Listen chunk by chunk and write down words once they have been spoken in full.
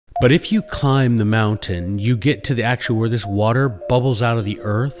But if you climb the mountain, you get to the actual where this water bubbles out of the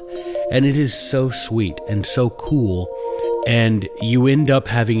earth, and it is so sweet and so cool. And you end up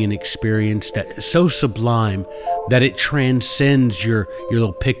having an experience that is so sublime that it transcends your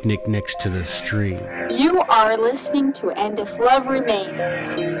little picnic next to the stream. You are listening to And If Love Remains,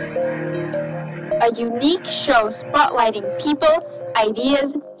 a unique show spotlighting people,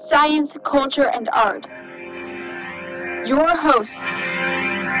 ideas, science, culture, and art. Your host,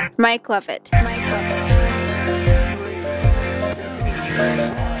 Mike Lovett.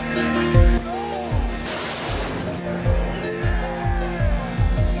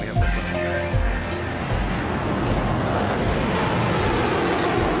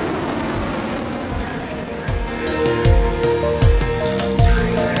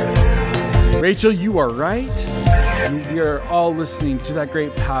 Rachel, you are right. And we are all listening to that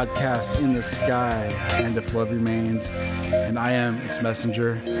great podcast, In the Sky, And If Love Remains. And I am its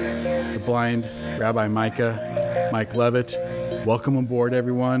messenger, the blind Rabbi Mike Levitt. Welcome aboard,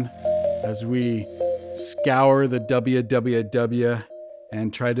 everyone, as we scour the WWW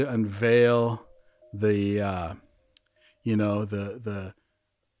and try to unveil the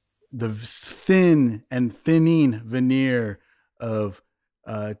thin and thinning veneer of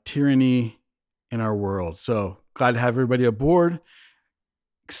tyranny in our world. So glad to have everybody aboard.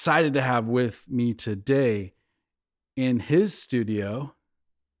 Excited to have with me today in his studio,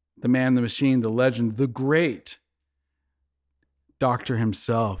 the man, the machine, the legend, the great doctor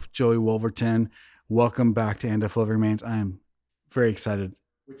himself, Joey Wolverton. Welcome back to And If Love Remains. I am very excited.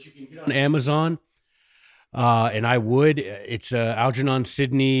 Which you can get on Amazon. And I would. It's Algernon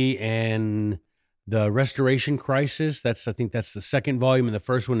Sidney and the Restoration Crisis. I think that's the second volume, and the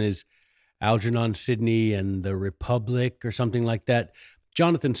first one is Algernon Sidney and the Republic or something like that.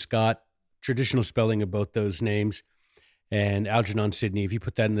 Jonathan Scott, traditional spelling of both those names, and Algernon Sidney. If you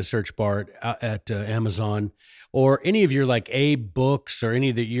put that in the search bar at Amazon or any of your like Abe books or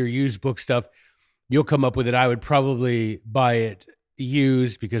any of your used book stuff, you'll come up with it. I would probably buy it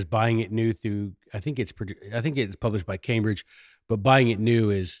used because buying it new through I think it's published by Cambridge, but buying it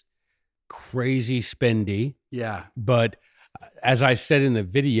new is crazy spendy. Yeah. But as I said in the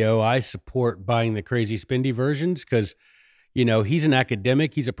video, I support buying the crazy spendy versions because, he's an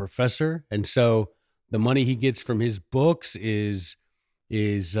academic, he's a professor. And so the money he gets from his books is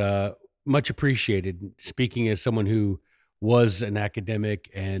much appreciated. Speaking as someone who was an academic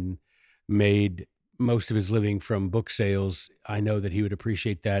and made most of his living from book sales, I know that he would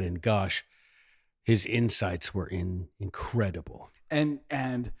appreciate that. And gosh, his insights were incredible. And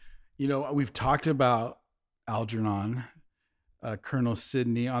we've talked about Algernon, Colonel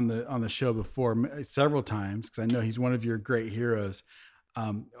Sidney on the show before several times because I know he's one of your great heroes.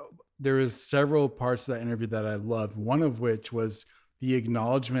 There was several parts of that interview that I loved. One of which was the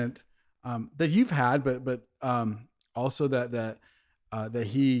acknowledgement that you've had, but also that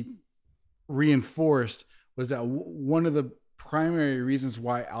he reinforced was that one of the primary reasons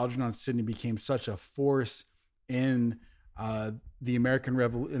why Algernon Sidney became such a force in the American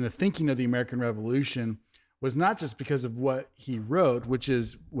in the thinking of the American Revolution was not just because of what he wrote, which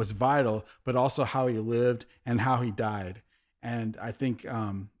was vital, but also how he lived and how he died. And I think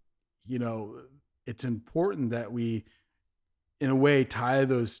it's important that we, in a way, tie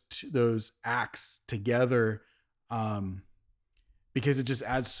those acts together, because it just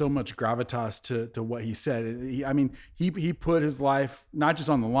adds so much gravitas to what he said. He put his life not just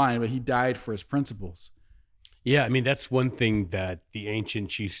on the line, but he died for his principles. Yeah, that's one thing that the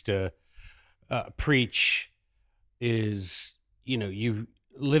ancients used to preach is, you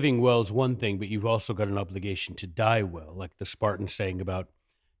living well is one thing, but you've also got an obligation to die well. Like the Spartans saying about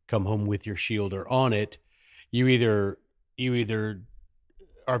come home with your shield or on it. You either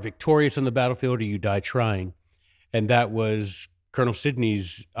are victorious on the battlefield or you die trying. And that was Colonel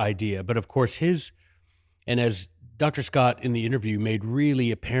Sidney's idea. But of course and as Dr. Scott in the interview made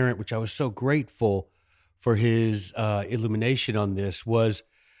really apparent, which I was so grateful for his illumination on this, was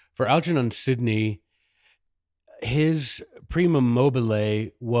for Algernon Sidney, his primum mobile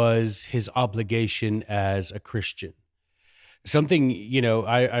was his obligation as a Christian. Something,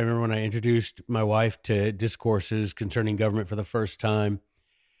 I remember when I introduced my wife to discourses concerning government for the first time,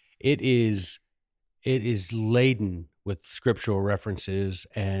 it is laden with scriptural references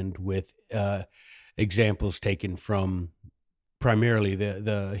and with examples taken from primarily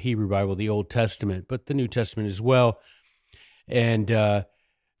the Hebrew Bible, the Old Testament, but the New Testament as well. And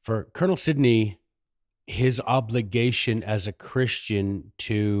for Colonel Sidney, his obligation as a Christian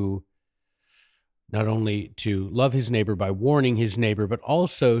to not only to love his neighbor by warning his neighbor, but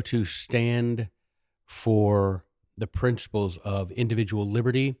also to stand for the principles of individual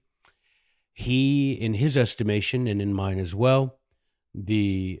liberty he, in his estimation and in mine as well,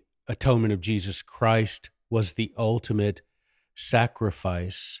 the atonement of Jesus Christ was the ultimate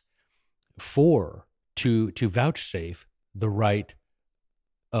sacrifice to vouchsafe the right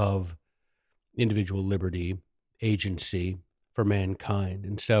of individual liberty, agency for mankind.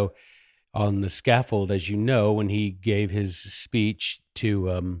 And so on the scaffold, as you know, when he gave his speech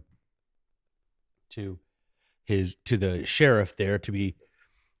to the sheriff there to be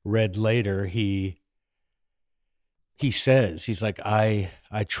read later, he says, he's like, I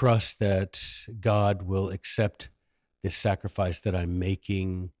trust that God will accept this sacrifice that I'm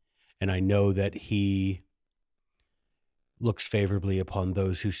making, and I know that he looks favorably upon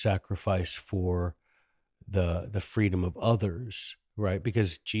those who sacrifice for the freedom of others, right?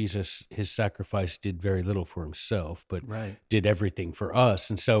 Because Jesus, his sacrifice did very little for himself, but Right. did everything for us.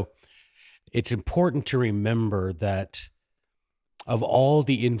 And so it's important to remember that of all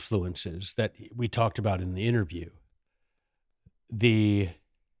the influences that we talked about in the interview, the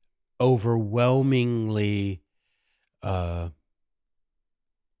overwhelmingly to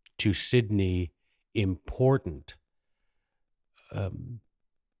Sidney important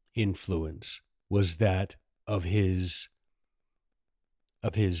influence was that of his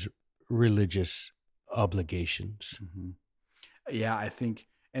religious obligations. Mm-hmm. Yeah, I think,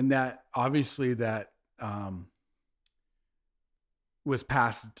 and that obviously that was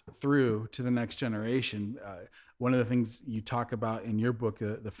passed through to the next generation. One of the things you talk about in your book,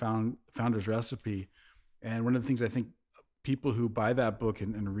 the Founder's Recipe, and one of the things I think people who buy that book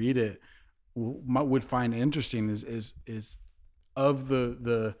and read it would find interesting is of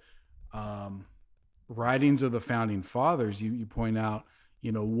the writings of the founding fathers. You point out,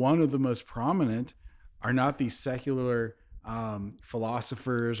 one of the most prominent are not these secular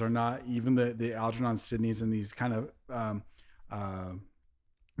philosophers, or not even the Algernon Sidneys and these kind of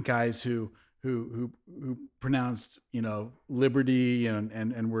guys who pronounced liberty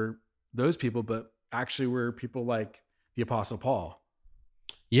and were those people, but actually were people like the Apostle Paul.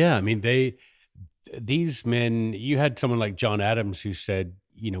 Yeah, I mean, these men, you had someone like John Adams who said,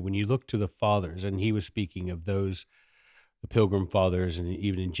 when you look to the fathers, and he was speaking of those, the Pilgrim Fathers, and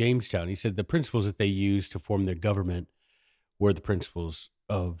even in Jamestown, he said the principles that they used to form their government were the principles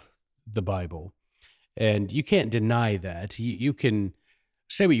of the Bible. And you can't deny that. You can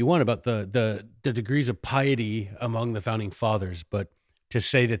say what you want about the degrees of piety among the founding fathers, but to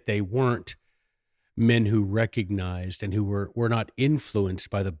say that they weren't men who recognized and who were not influenced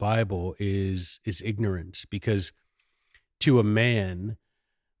by the Bible is ignorance, because to a man,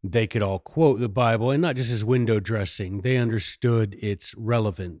 they could all quote the Bible, and not just as window dressing. They understood its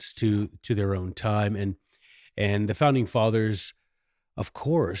relevance to their own time. And the founding fathers, of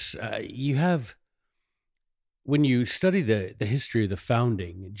course, you have, when you study the history of the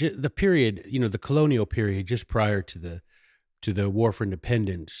founding, the period, the colonial period just prior to the War for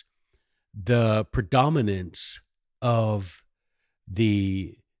Independence, the predominance of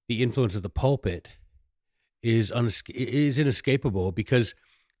the influence of the pulpit is inescapable, because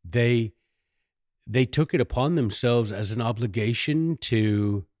they took it upon themselves as an obligation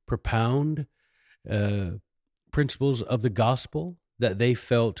to propound principles of the gospel that they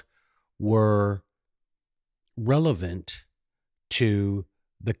felt were relevant to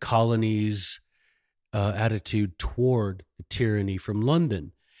the colony's attitude toward the tyranny from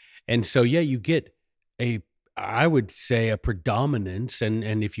London. And so, yeah, you get I would say a predominance,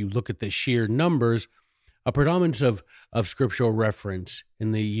 and if you look at the sheer numbers, a predominance of scriptural reference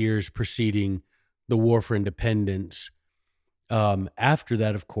in the years preceding the War for Independence. After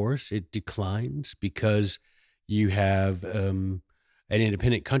that, of course, it declines, because you have an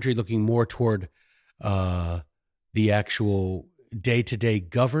independent country looking more toward the actual day-to-day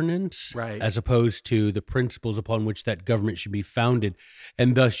governance, right, as opposed to the principles upon which that government should be founded.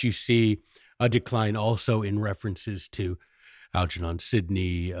 And thus you see a decline also in references to Algernon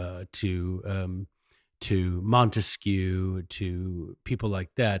Sidney, to Montesquieu, to people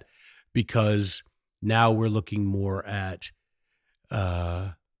like that, because now we're looking more at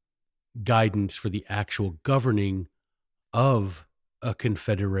guidance for the actual governing of a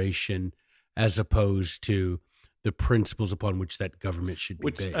confederation, as opposed to the principles upon which that government should be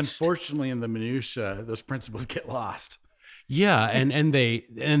based. Unfortunately, in the minutia, those principles get lost. Yeah, and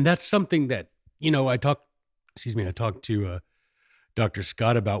that's something that I talked to Dr.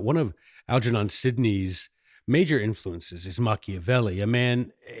 Scott about. One of Algernon Sidney's major influences is Machiavelli. A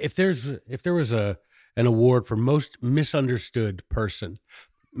man, if there was an award for most misunderstood person,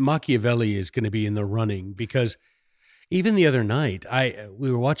 Machiavelli is going to be in the running, because even the other night,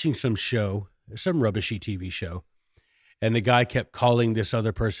 we were watching some rubbishy TV show, and the guy kept calling this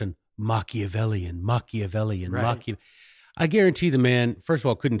other person Machiavellian, Right. I guarantee the man, first of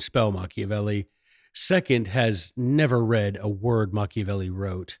all, couldn't spell Machiavelli. Second, has never read a word Machiavelli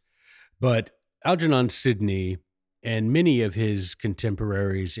wrote. But Algernon Sidney and many of his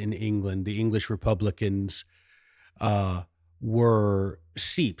contemporaries in England, the English Republicans, uh, were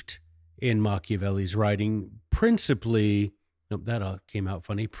seeped in Machiavelli's writing, principally. Nope, that came out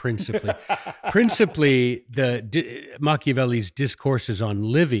funny. Principally, Machiavelli's discourses on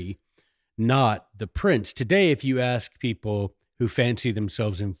Livy, not the prince. Today, if you ask people who fancy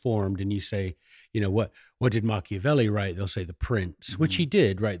themselves informed, and you say, what did Machiavelli write? They'll say the Prince, which he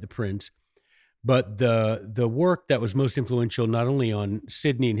did write the Prince. But the work that was most influential, not only on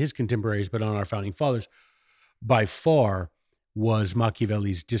Sidney and his contemporaries, but on our founding fathers, by far, was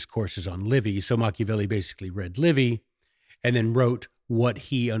Machiavelli's discourses on Livy. So Machiavelli basically read Livy and then wrote what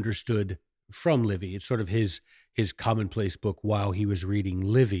he understood from Livy. It's sort of his commonplace book while he was reading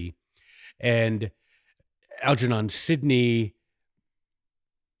Livy. And Algernon Sidney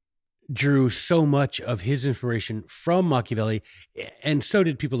drew so much of his inspiration from Machiavelli, and so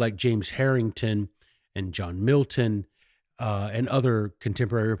did people like James Harrington and John Milton and other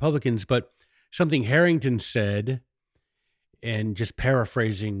contemporary Republicans. But something Harrington said, and just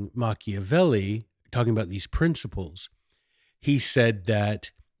paraphrasing Machiavelli, talking about these principles, he said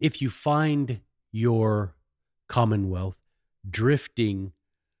that if you find your commonwealth drifting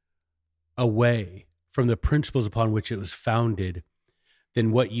away from the principles upon which it was founded,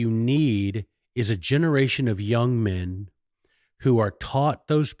 then what you need is a generation of young men who are taught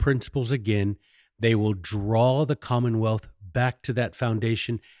those principles again. They will draw the commonwealth back to that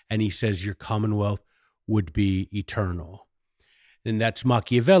foundation, and he says your commonwealth would be eternal. And that's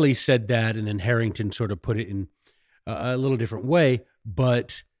Machiavelli said that, and then Harrington sort of put it in a little different way,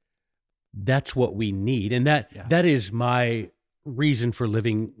 but that's what we need. And that is my reason for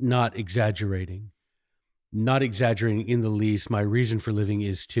living, not exaggerating in the least. My reason for living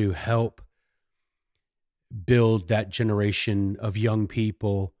is to help build that generation of young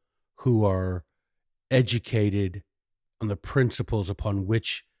people who are educated on the principles upon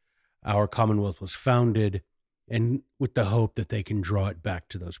which our Commonwealth was founded, and with the hope that they can draw it back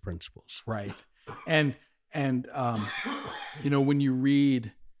to those principles. Right. And when you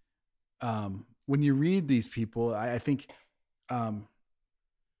read these people, I think you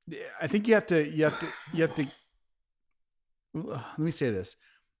have to, let me say this.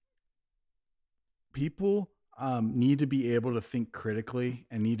 People need to be able to think critically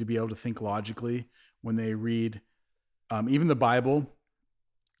and need to be able to think logically when they read even the Bible.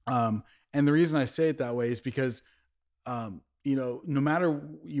 And the reason I say it that way is because, no matter,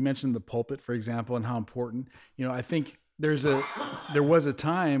 you mentioned the pulpit, for example, and how important, I think there was a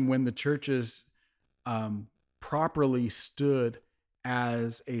time when the churches properly stood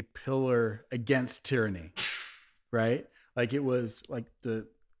as a pillar against tyranny, right? Like it was like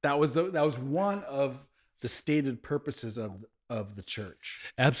that was one of the stated purposes of the church.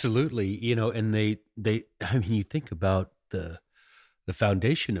 Absolutely. And they I mean, you think about the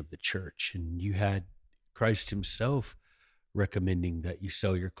foundation of the church, and you had Christ himself recommending that you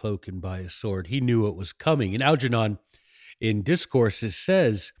sell your cloak and buy a sword. He knew what was coming. And Algernon in Discourses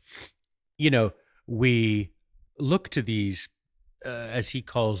says, we look to these, as he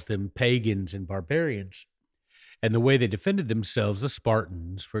calls them, pagans and barbarians, and the way they defended themselves, the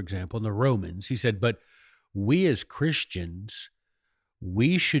Spartans, for example, and the Romans. He said, but we as Christians,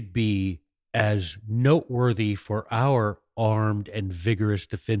 we should be as noteworthy for our armed and vigorous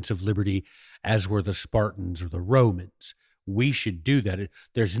defense of liberty as were the Spartans or the Romans. We should do that.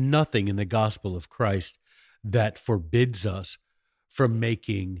 There's nothing in the gospel of Christ that forbids us from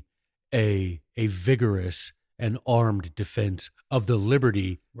making a vigorous and armed defense of the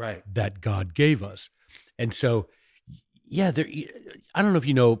liberty that God gave us. And so, I don't know if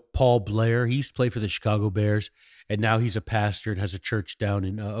you know Paul Blair. He used to play for the Chicago Bears, and now he's a pastor and has a church down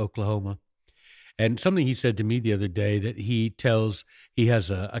in Oklahoma. And something he said to me the other day, that he has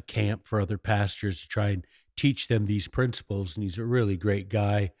a camp for other pastors to try and teach them these principles, and he's a really great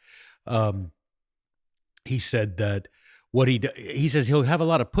guy. He said that he says he'll have a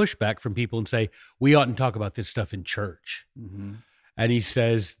lot of pushback from people and say, we oughtn't talk about this stuff in church. Mm-hmm. And he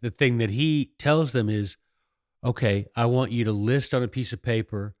says the thing that he tells them is, okay, I want you to list on a piece of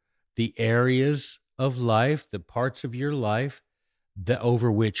paper the areas of life, the parts of your life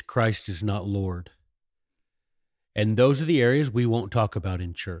over which Christ is not Lord. And those are the areas we won't talk about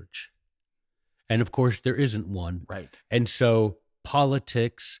in church. And of course, there isn't one. Right. And so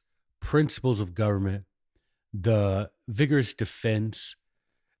politics, principles of government, the vigorous defense,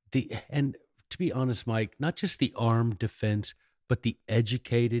 and to be honest, Mike, not just the armed defense, but the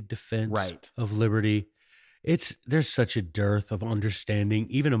educated defense Right. of liberty. There's such a dearth of understanding,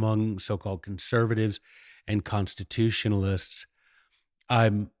 even among so-called conservatives and constitutionalists.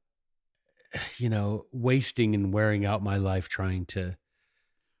 I'm, wasting and wearing out my life trying to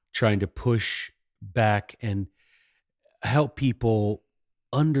push back and help people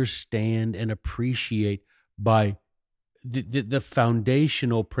understand and appreciate by the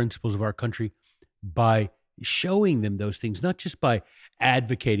foundational principles of our country, by showing them those things, not just by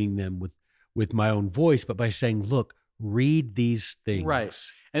advocating them with my own voice, but by saying, look, read these Right.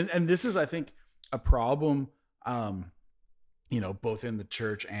 things. And this is, I think, a problem, both in the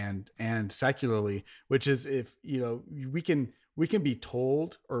church and secularly, which is, if, we can be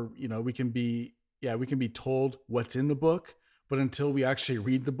told, or, we can be told what's in the book, but until we actually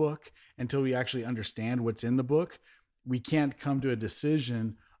read the book, until we actually understand what's in the book, we can't come to a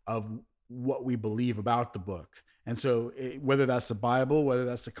decision of what we believe about the book. And so whether that's the Bible, whether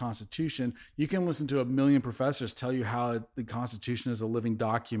that's the Constitution, you can listen to a million professors tell you how the Constitution is a living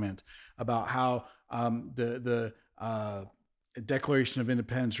document, about how the Declaration of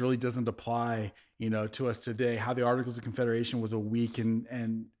Independence really doesn't apply, to us today, how the Articles of Confederation was a weak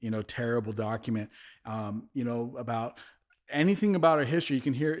and terrible document, about anything about our history. You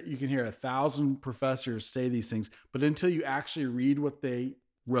can hear 1,000 professors say these things, but until you actually read what they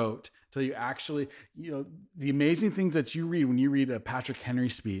wrote, until you actually, the amazing things that you read when you read a Patrick Henry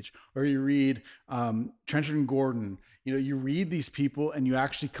speech, or you read Trenchard Gordon, you read these people and you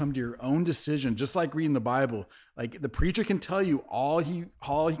actually come to your own decision, just like reading the Bible. Like, the preacher can tell you all he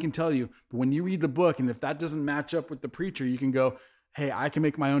can tell you, but when you read the book, and if that doesn't match up with the preacher, you can go, hey, I can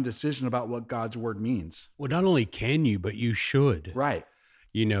make my own decision about what God's word means. Well, not only can you, but you should. Right.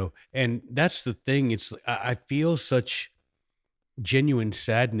 And that's the thing. I feel such genuine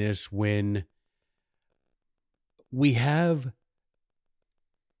sadness when we have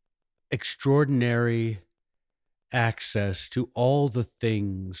extraordinary access to all the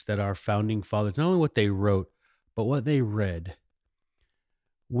things that our founding fathers, not only what they wrote, but what they read.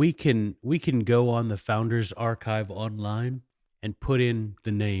 We can go on the Founders Archive online and put in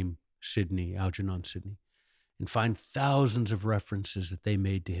the name Algernon Sidney, and find thousands of references that they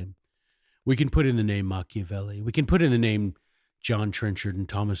made to him. We can put in the name Machiavelli. We can put in the name John Trenchard and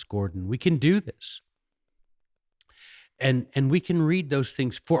Thomas Gordon. We can do this. And we can read those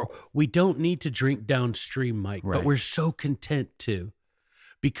things, we don't need to drink downstream, Mike, Right. but we're so content to.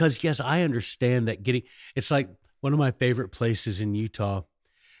 Because, yes, I understand that it's like one of my favorite places in Utah.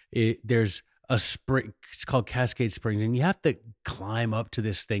 There's a spring, it's called Cascade Springs, and you have to climb up to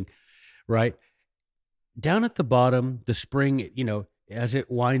this thing, right? Down at the bottom, the spring, as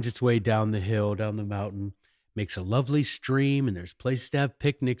it winds its way down the hill, down the mountain, makes a lovely stream, and there's places to have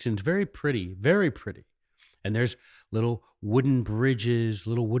picnics, and it's very pretty, very pretty. And there's little wooden bridges,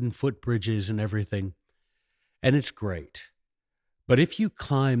 little wooden footbridges and everything. And it's great. But if you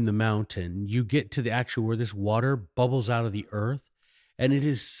climb the mountain, you get to the actual where this water bubbles out of the earth, and it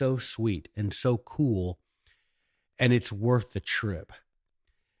is so sweet and so cool, and it's worth the trip.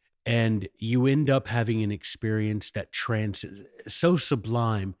 And you end up having an experience that so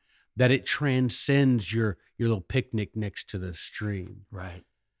sublime that it transcends your little picnic next to the stream. Right.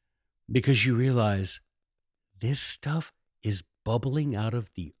 Because you realize this stuff is bubbling out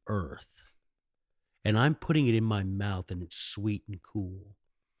of the earth, and I'm putting it in my mouth, and it's sweet and cool.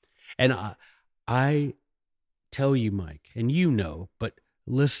 And I tell you, Mike, and but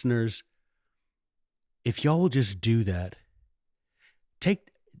listeners, if y'all will just do that,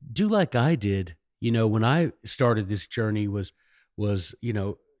 do like I did, when I started this journey was,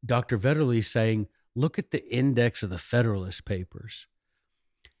 Dr. Vetterli saying, look at the index of the Federalist Papers.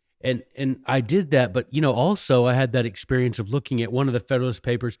 And I did that, but, also I had that experience of looking at one of the Federalist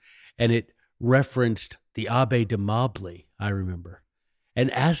Papers, and it referenced the Abbé de Mobley, I remember,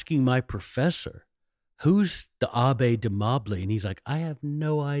 and asking my professor, who's the Abbé de Mobley? And he's like, I have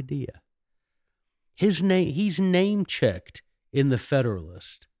no idea. He's name checked in the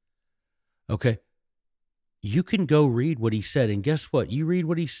Federalist. Okay. You can go read what he said. And guess what? You read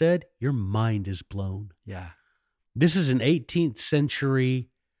what he said, your mind is blown. Yeah. This is an 18th century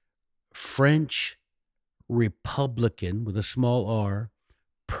French Republican with a small R,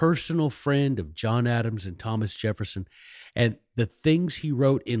 personal friend of John Adams and Thomas Jefferson. And the things he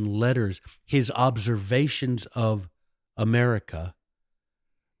wrote in letters, his observations of America,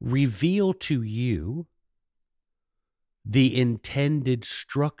 reveal to you the intended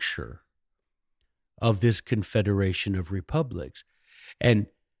structure of this confederation of republics.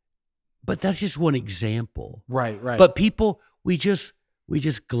 But that's just one example. Right. But people, we just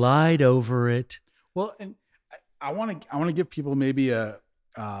glide over it. Well, and I want to give people maybe a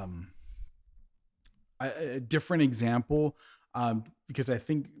different example, because I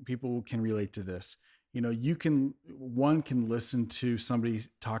think people can relate to this. One can listen to somebody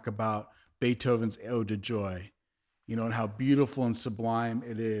talk about Beethoven's Ode to Joy, and how beautiful and sublime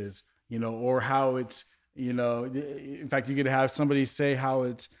it is, or how it's, in fact, you could have somebody say how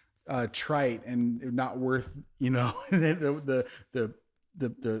it's trite and not worth, the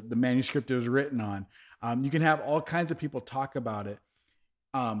manuscript it was written on. You can have all kinds of people talk about it.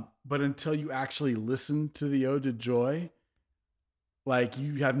 But until you actually listen to the Ode to Joy, like,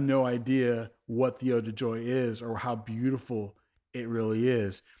 you have no idea what the Ode to Joy is or how beautiful it really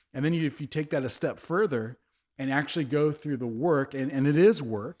is. And then if you take that a step further and actually go through the work, and it is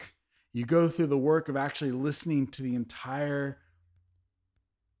work, you go through the work of actually listening to the entire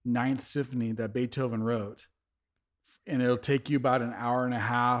Ninth Symphony that Beethoven wrote, and it'll take you about an hour and a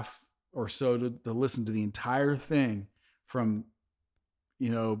half or so to listen to the entire thing from,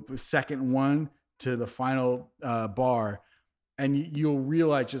 second one to the final bar. And you'll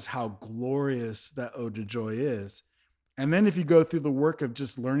realize just how glorious that Ode to Joy is. And then if you go through the work of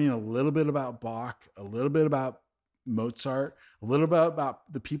just learning a little bit about Bach, a little bit about Mozart, a little bit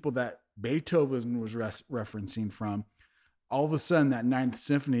about the people that Beethoven was referencing from, all of a sudden that Ninth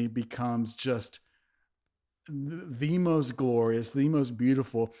Symphony becomes just the most glorious, the most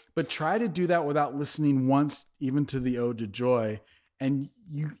beautiful. But try to do that without listening once even to the Ode to Joy, and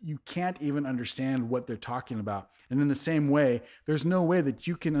you can't even understand what they're talking about. And in the same way, there's no way that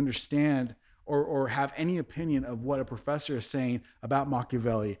you can understand or have any opinion of what a professor is saying about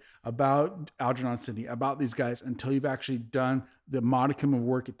Machiavelli, about Algernon Sidney, about these guys, until you've actually done the modicum of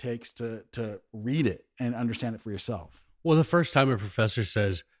work it takes to read it and understand it for yourself. Well, the first time a professor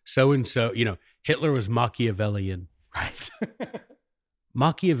says so-and-so, Hitler was Machiavellian. Right.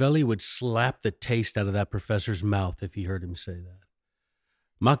 Machiavelli would slap the taste out of that professor's mouth if he heard him say that.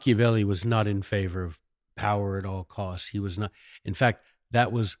 Machiavelli was not in favor of power at all costs. He was not. In fact,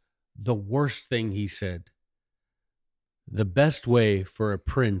 that was the worst thing he said. The best way for a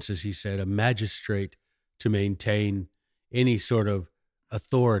prince, as he said, a magistrate, to maintain any sort of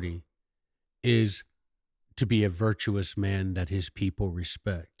authority is to be a virtuous man that his people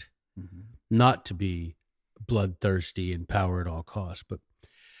respect, not to be bloodthirsty and power at all costs. But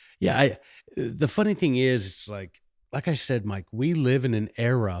yeah, the funny thing is, it's like I said, Mike, we live in an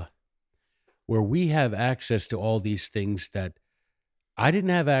era where we have access to all these things that I didn't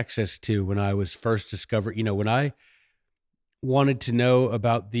have access to when I was first discovered. When I wanted to know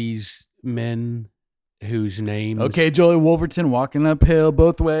about these men whose names. Okay, Joey Wolverton walking uphill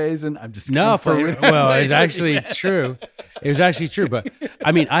both ways, and I'm just no. It's actually true. It was actually true, but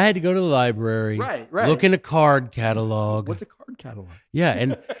I mean, I had to go to the library, right. Look in a card catalog. What's a card catalog?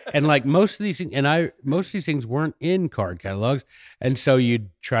 Yeah, and like most of these things, most of these things weren't in card catalogs, and so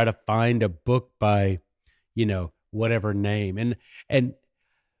you'd try to find a book by, whatever name, and.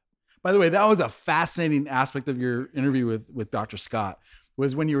 By the way, that was a fascinating aspect of your interview with Dr. Scott.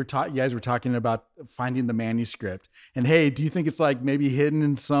 Was when you guys were talking about finding the manuscript, and hey, do you think it's like maybe hidden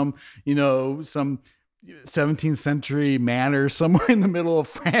in some 17th century manor somewhere in the middle of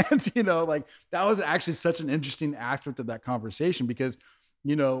France? Like, that was actually such an interesting aspect of that conversation, because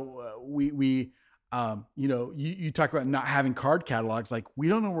you talk about not having card catalogs. Like, we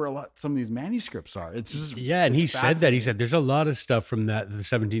don't know where some of these manuscripts are. It's just and he said that. He said there's a lot of stuff from the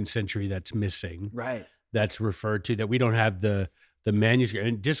 17th century that's missing. Right. That's referred to, that we don't have the manuscript.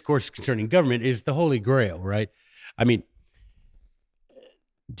 And Discourse Concerning Government is the Holy Grail, right? I mean,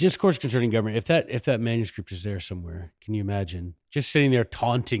 Discourse Concerning Government, if that manuscript is there somewhere, can you imagine just sitting there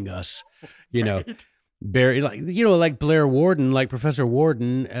taunting us, Right. Barry, like Blair Warden, like Professor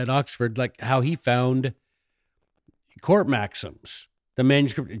Warden at Oxford, like how he found court maxims, the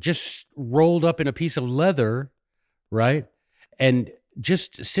manuscript just rolled up in a piece of leather, right? And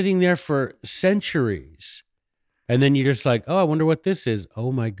just sitting there for centuries. And then you're just like, oh, I wonder what this is.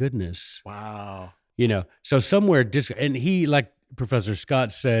 Oh my goodness. Wow. So somewhere, and he, like Professor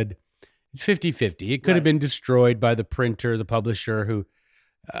Scott said, it's 50-50. It could have been destroyed by the printer, the publisher, who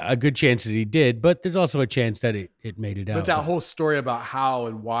a good chance that he did, but there's also a chance that it made it out. But that whole story about how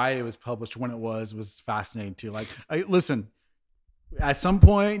and why it was published when it was fascinating too. Like, listen, at some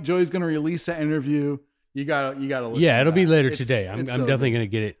point, Joey's going to release that interview. You gotta listen. Yeah, it'll to be that. later today. I'm definitely going to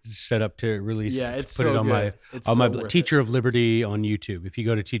get it set up to release. Yeah, it's put so it on good. my Teacher of Liberty on YouTube. If you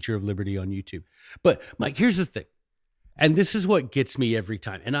go to Teacher of Liberty on YouTube. But Mike, here's the thing, and this is what gets me every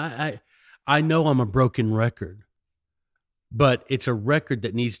time. And I know I'm a broken record, but it's a record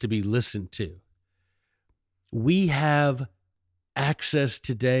that needs to be listened to. We have access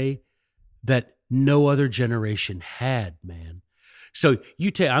today that no other generation had, man. So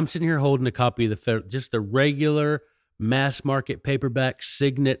I'm sitting here holding a copy of just the regular mass market paperback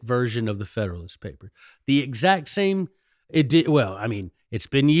Signet version of the Federalist paper. The exact same, it's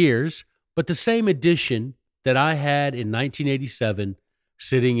been years, but the same edition that I had in 1987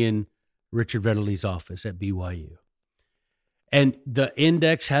 sitting in Richard Vetterli's office at BYU. And the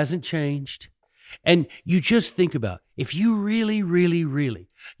index hasn't changed. And you just think about, if you really, really, really,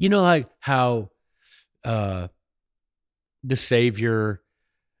 like how the Savior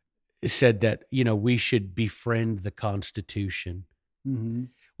said that, we should befriend the Constitution. Mm-hmm.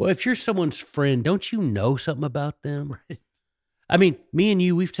 Well, if you're someone's friend, don't you know something about them? Right. I mean, me and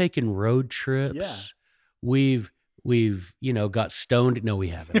you, we've taken road trips. Yeah. We've got stoned. No, we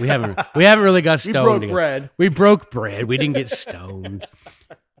haven't. We haven't really got stoned. We broke together. bread. We broke bread. We didn't get stoned.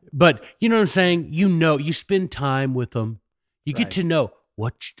 But you know what I'm saying? You spend time with them. You get to know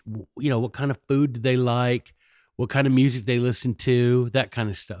what kind of food do they like, what kind of music they listen to, that kind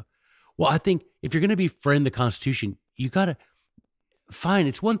of stuff. Well, I think if you're going to befriend the Constitution, you got to fine.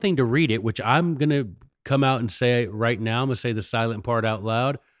 It's one thing to read it, which I'm going to come out and say right now. I'm going to say the silent part out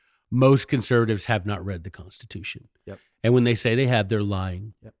loud. Most conservatives have not read the Constitution. Yep. And when they say they have, they're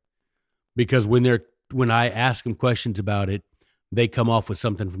lying. Yep. Because when I ask them questions about it, they come off with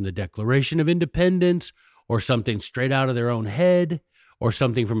something from the Declaration of Independence or something straight out of their own head or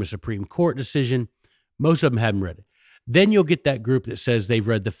something from a Supreme Court decision. Most of them haven't read it. Then you'll get that group that says they've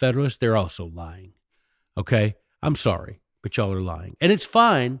read the Federalist. They're also lying. Okay? I'm sorry, but y'all are lying. And it's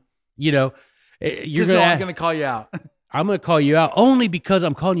fine. I'm going to call you out. I'm going to call you out only because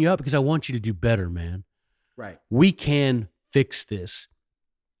I'm calling you out because I want you to do better, man. Right. We can fix this.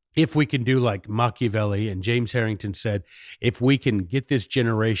 If we can do like Machiavelli and James Harrington said, if we can get this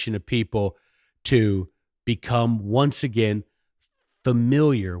generation of people to become once again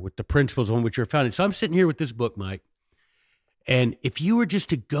familiar with the principles on which you're founded. So I'm sitting here with this book, Mike, and if you were just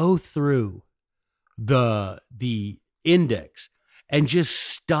to go through the index and just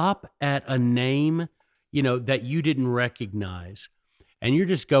stop at a name, that you didn't recognize, and you're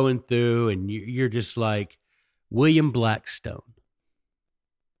just going through and you're just like William Blackstone.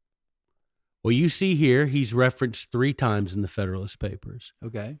 Well, you see here, he's referenced 3 times in the Federalist Papers.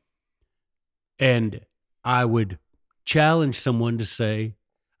 Okay. And I would challenge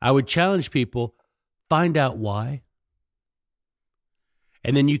people, find out why.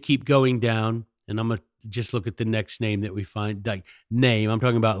 And then you keep going down, and I'm going to just look at the next name that we find. Like name, I'm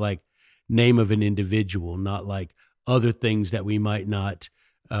talking about like name of an individual, not like other things that we might not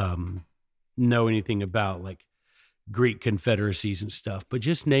know anything about, like Greek confederacies and stuff, but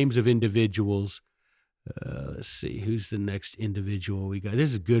just names of individuals. Let's see, who's the next individual we got?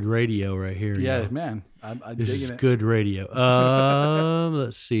 This is good radio right here. Yeah, man. I'm this digging is it. good radio.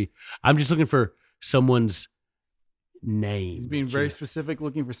 Let's see. I'm just looking for someone's name. He's being very specific,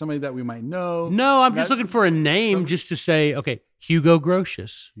 looking for somebody that we might know. No, I'm just looking for a name just to say, okay, Hugo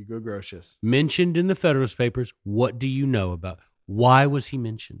Grotius. Hugo Grotius. Mentioned in the Federalist Papers. What do you know about? Why was he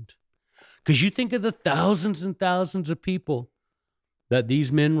mentioned? Because you think of the thousands and thousands of people that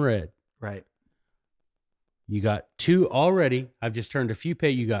these men read. Right. You got 2 already. I've just turned a few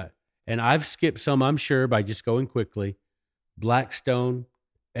pages. You got, and I've skipped some, I'm sure, by just going quickly. Blackstone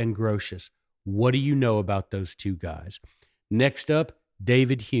and Grotius. What do you know about those 2 guys? Next up,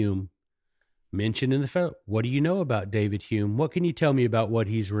 David Hume. Mentioned in the Federal. What do you know about David Hume? What can you tell me about what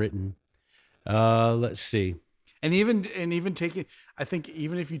he's written? Let's see. And even taking, I think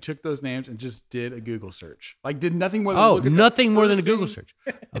even if you took those names and just did a Google search, like did nothing more than look at nothing more than a first Google thing.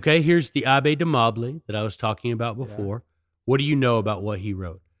 search. Okay, here's the Abbé de Mobley that I was talking about before. Yeah. What do you know about what he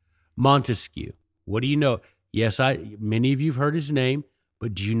wrote? Montesquieu. What do you know? Yes, many of you have heard his name,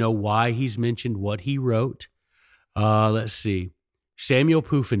 but do you know why he's mentioned what he wrote? Let's see. Samuel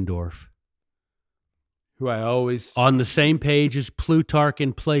Pufendorf. Who I always... On the same page as Plutarch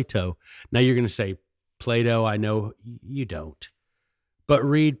and Plato. Now you're going to say, Plato, I know you don't. But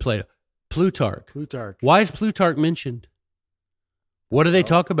read Plato. Plutarch. Why is Plutarch mentioned? What do they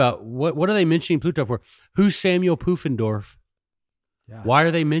talk about? What are they mentioning Plutarch for? Who's Samuel Pufendorf? Yeah. Why are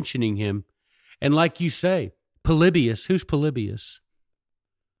they mentioning him? And like you say, Polybius. Who's Polybius?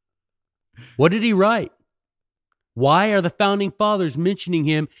 What did he write? Why are the founding fathers mentioning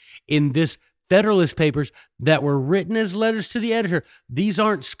him in this Federalist Papers that were written as letters to the editor? These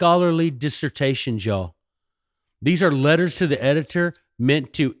aren't scholarly dissertations, y'all. These are letters to the editor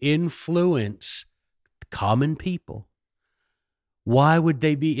meant to influence common people. Why would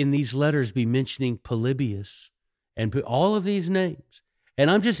they be in these letters be mentioning Polybius and all of these names? And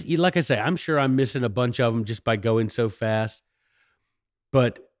I'm just, like I say, I'm sure I'm missing a bunch of them just by going so fast.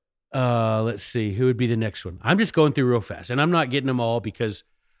 But Let's see, who would be the next one? I'm just going through real fast, and I'm not getting them all because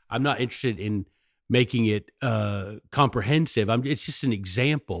I'm not interested in making it comprehensive. It's just an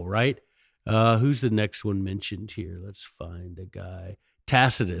example, right? Who's the next one mentioned here? Let's find a guy.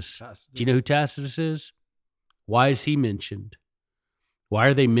 Tacitus. Do you know who Tacitus is? Why is he mentioned? Why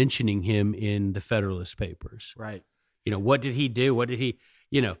are they mentioning him in the Federalist Papers? Right. What did he do? What did he,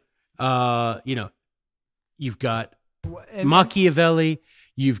 you've got Machiavelli,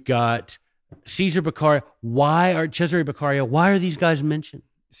 you've got Caesar Beccaria. Cesare Beccaria? Why are these guys mentioned?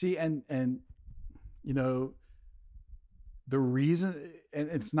 See, and the reason, and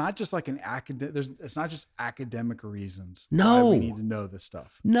it's not just like it's not just academic reasons. No, why we need to know this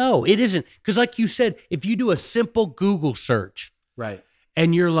stuff. No, it isn't. Because like you said, if you do a simple Google search, right,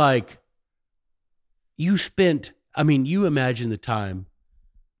 and you're like, you imagine the time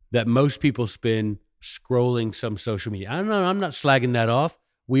that most people spend scrolling some social media. I don't know. I'm not slagging that off.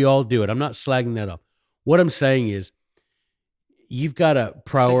 We all do it. I'm not slagging that off. What I'm saying is, you've got to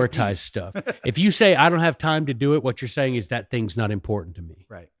prioritize stuff. If you say, I don't have time to do it, what you're saying is that thing's not important to me.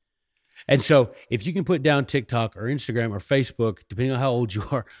 Right. And so if you can put down TikTok or Instagram or Facebook, depending on how old you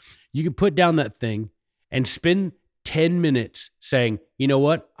are, you can put down that thing and spend 10 minutes saying, you know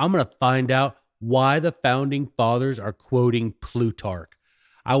what? I'm going to find out why the founding fathers are quoting Plutarch.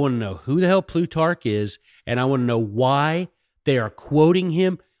 I want to know who the hell Plutarch is, and I want to know why they are quoting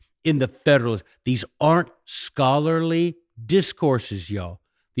him in the Federalist. These aren't scholarly discourses, y'all.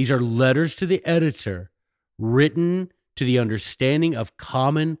 These are letters to the editor written to the understanding of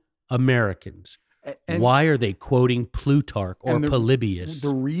common Americans. And why are they quoting Plutarch or Polybius? The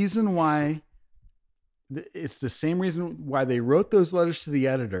reason why, it's the same reason why they wrote those letters to the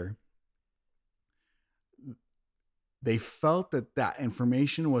editor. They felt that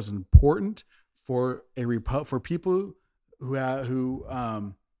information was important for for people who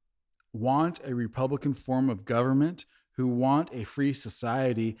want a Republican form of government, who want a free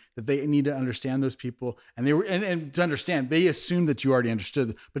society, that they need to understand those people. And they were, and to understand, they assumed that you already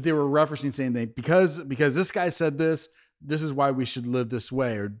understood, but they were referencing saying because this guy said this is why we should live this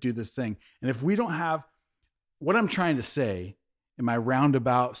way or do this thing. And if we don't have, what I'm trying to say in my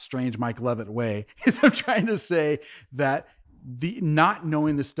roundabout, strange Mike Levitt way, is I'm trying to say that the not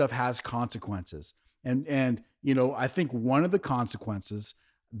knowing this stuff has consequences. And I think one of the consequences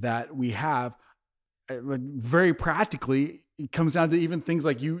that we have, very practically, it comes down to even things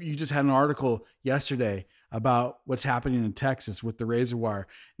like you just had an article yesterday about what's happening in Texas with the razor wire.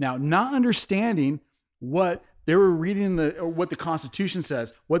 Now, not understanding what they were reading or what the Constitution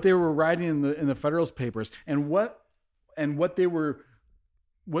says, what they were writing in the Federalist Papers, and what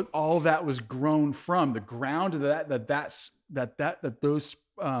all that was grown from, the ground that those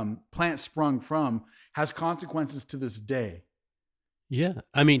plants sprung from, has consequences to this day. Yeah,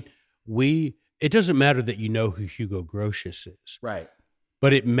 I mean, it doesn't matter that you know who Hugo Grotius is. Right.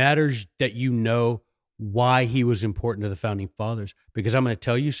 But it matters that you know why he was important to the founding fathers. Because I'm going to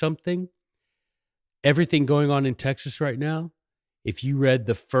tell you something. Everything going on in Texas right now, if you read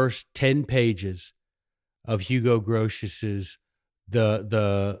the first 10 pages of Hugo Grotius's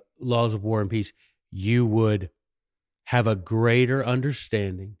the Laws of War and Peace, you would have a greater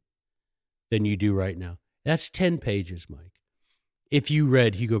understanding than you do right now. That's 10 pages, Mike. If you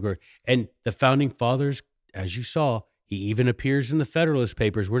read Hugo Grotius, and the founding fathers, as you saw, he even appears in the Federalist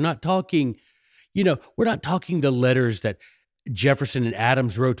Papers. We're not talking the letters that Jefferson and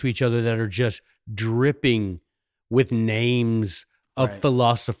Adams wrote to each other that are just dripping with names of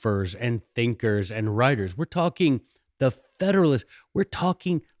philosophers and thinkers and writers. We're talking the Federalists. We're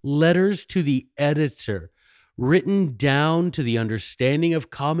talking letters to the editor, written down to the understanding of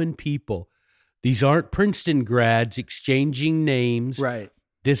common people. These aren't Princeton grads exchanging names. Right.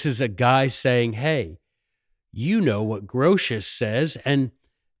 This is a guy saying, hey, you know what Grotius says. And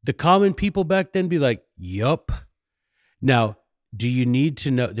the common people back then be like, yup. Now, do you need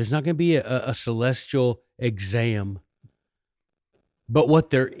to know? There's not going to be a celestial exam. But what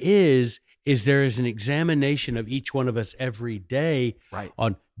there is there is an examination of each one of us every day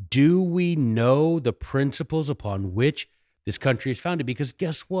on, do we know the principles upon which this country is founded? Because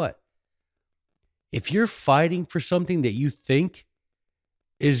guess what? If you're fighting for something that you think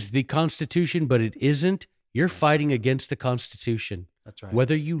is the Constitution, but it isn't, you're fighting against the Constitution. That's right.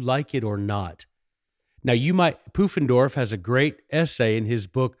 Whether you like it or not. Now, Pufendorf has a great essay in his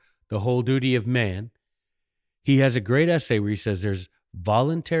book, The Whole Duty of Man. He has a great essay where he says there's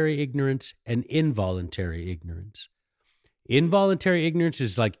voluntary ignorance and involuntary ignorance. Involuntary ignorance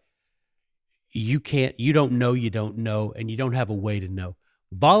is like you don't know, and you don't have a way to know.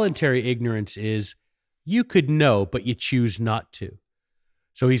 Voluntary ignorance is you could know, but you choose not to.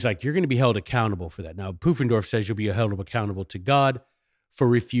 So he's like, you're going to be held accountable for that. Now, Pufendorf says you'll be held accountable to God for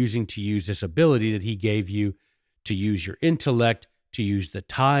refusing to use this ability that he gave you to use your intellect, to use the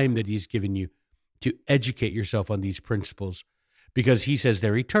time that he's given you to educate yourself on these principles, because he says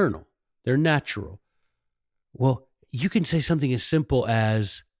they're eternal, they're natural. Well, you can say something as simple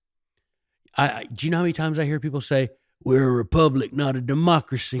as, do you know how many times I hear people say, we're a republic, not a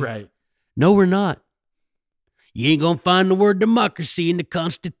democracy? Right. No, we're not. You ain't going to find the word democracy in the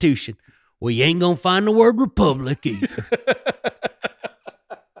Constitution. Well, you ain't going to find the word republic either.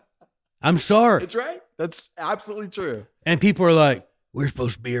 I'm sorry. It's right. That's absolutely true. And people are like, we're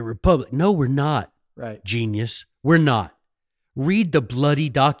supposed to be a republic. No, we're not. Right. Genius. We're not. Read the bloody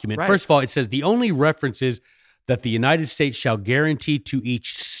document. Right. First of all, it says the only reference is that the United States shall guarantee to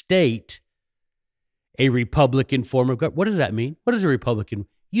each state a republican form of government. What does that mean? What is a republican?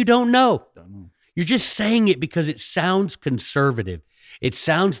 You don't know. You're just saying it because it sounds conservative. It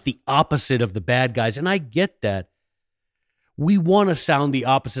sounds the opposite of the bad guys. And I get that. We want to sound the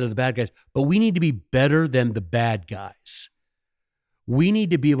opposite of the bad guys, but we need to be better than the bad guys. We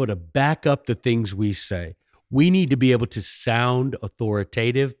need to be able to back up the things we say. We need to be able to sound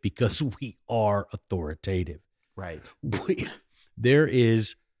authoritative because we are authoritative. Right. There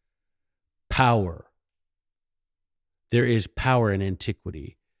is power. There is power in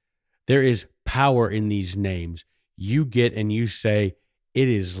antiquity. There is power in these names. You get and you say, it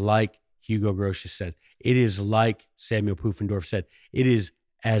is like Hugo Grotius said. It is like Samuel Pufendorf said. It is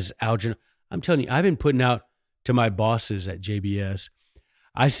as Algernon. I'm telling you, I've been putting out to my bosses at JBS,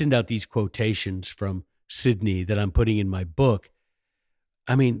 I send out these quotations from Sidney that I'm putting in my book.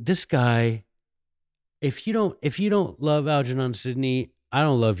 I mean, this guy, if you don't love Algernon Sidney, I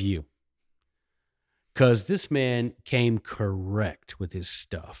don't love you. Because this man came correct with his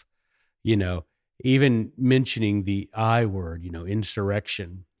stuff. You know, even mentioning the I word,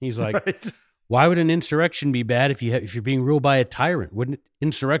 insurrection. He's like, right. Why would an insurrection be bad if you're being ruled by a tyrant? Wouldn't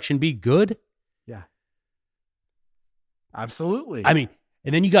insurrection be good? Yeah. Absolutely. I mean,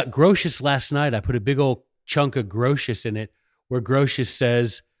 and then you got Grotius last night. I put a big old chunk of Grotius in it where Grotius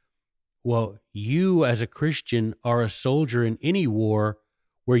says, well, you as a Christian are a soldier in any war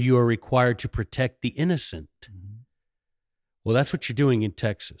where you are required to protect the innocent. Mm-hmm. Well, that's what you're doing in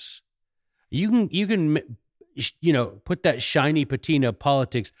Texas. You can put that shiny patina of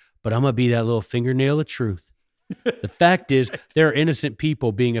politics, but I'm going to be that little fingernail of truth. The fact is, there are innocent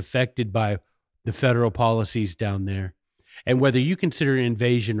people being affected by the federal policies down there. And whether you consider it an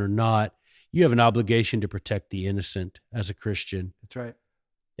invasion or not, you have an obligation to protect the innocent as a Christian. That's right.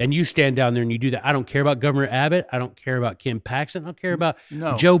 And you stand down there and you do that. I don't care about Governor Abbott. I don't care about Kim Paxton. I don't care about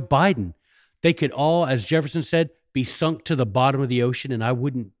Joe Biden. They could all, as Jefferson said, be sunk to the bottom of the ocean, and I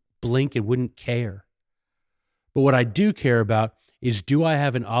wouldn't blink and wouldn't care. But what I do care about is, do I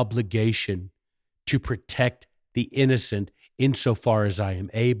have an obligation to protect the innocent insofar as I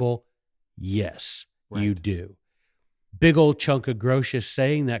am able? Yes, right. You do. Big old chunk of Grotius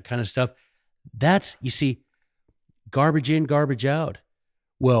saying that kind of stuff. That's, you see, garbage in, garbage out.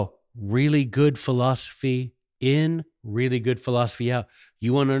 Well, really good philosophy in, really good philosophy out.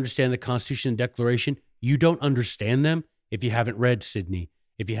 You want to understand the Constitution and Declaration? You don't understand them if you haven't read Sidney,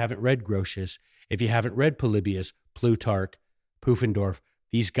 if you haven't read Grotius, if you haven't read Polybius, Plutarch, Pufendorf,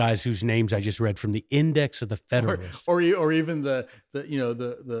 these guys whose names I just read from the Index of the Federalist, or even the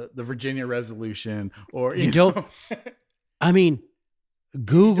Virginia Resolution, or you don't. I mean,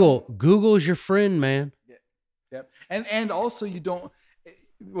 Google is your friend, man. Yep. And also you don't.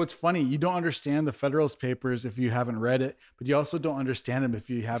 What's funny, you don't understand the Federalist Papers if you haven't read it, but you also don't understand them if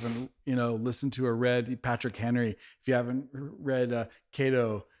you haven't, listened to or read Patrick Henry, if you haven't read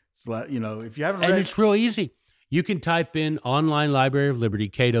Cato, if you haven't read. And it's real easy. You can type in Online Library of Liberty,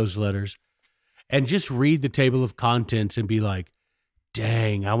 Cato's letters, and just read the table of contents and be like,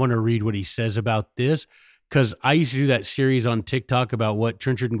 dang, I want to read what he says about this. Because I used to do that series on TikTok about what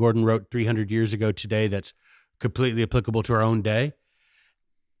Trenchard and Gordon wrote 300 years ago today that's completely applicable to our own day.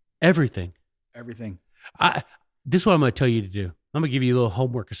 Everything. This is what I'm going to tell you to do. I'm going to give you a little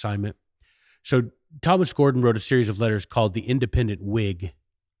homework assignment. So Thomas Gordon wrote a series of letters called The Independent Whig.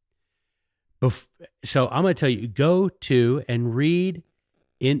 So I'm going to tell you, go to and read,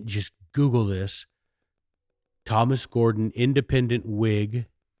 just Google this, Thomas Gordon, Independent Whig,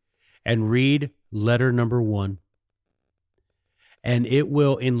 and read letter number 1. And it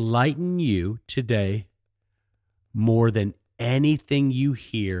will enlighten you today more than anything you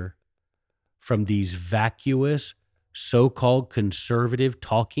hear from these vacuous, so-called conservative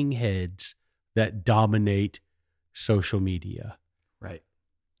talking heads that dominate social media. Right.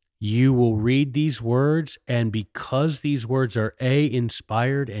 You will read these words, and because these words are A,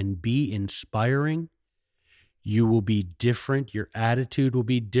 inspired, and B, inspiring, you will be different. Your attitude will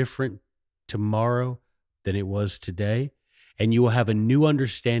be different tomorrow than it was today. And you will have a new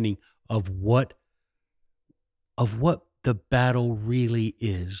understanding of what the battle really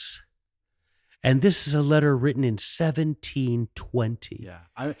is. And this is a letter written in 1720. Yeah.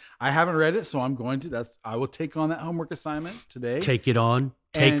 I haven't read it, so I'm going to. I will take on that homework assignment today. Take it on.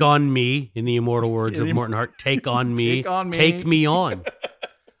 Take on me, in the immortal words of Morton Hart. Take on me. Take on me. Take me on.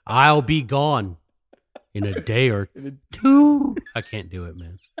 I'll be gone in a day or two. I can't do it,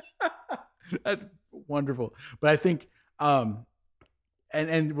 man. That's wonderful. But I think,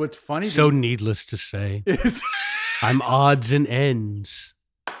 and what's funny, so needless to say, is I'm odds and ends.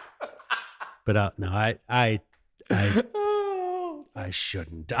 But no, I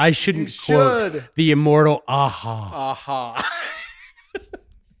shouldn't. I shouldn't quote the immortal aha.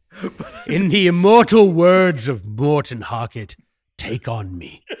 In the immortal words of Morton Harkett, take on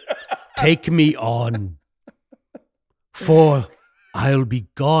me. Take me on. For I'll be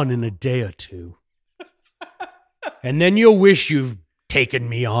gone in a day or two. And then you'll wish you've taken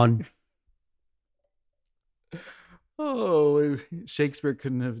me on. Oh, Shakespeare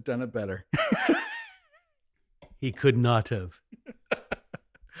couldn't have done it better. He could not have.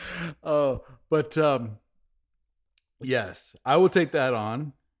 Oh, but yes, I will take that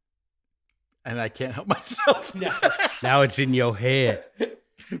on. And I can't help myself. Now it's in your head.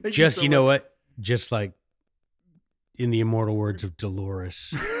 Just, you know what? Just like in the immortal words of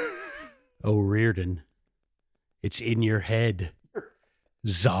Dolores O'Riordan, it's in your head.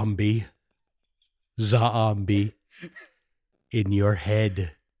 Zombie. Zombie. In your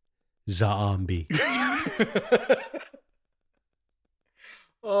head. Zombie.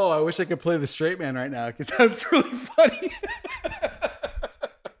 Oh, I wish I could play the straight man right now because that's really funny.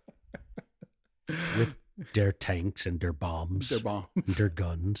 With their tanks and their bombs. Their bombs. And their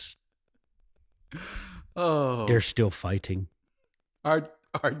guns. Oh. They're still fighting. Are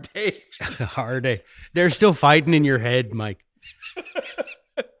they? Are they? They're still fighting in your head, Mike.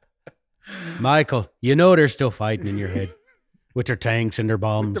 Michael, you know they're still fighting in your head. With their tanks and their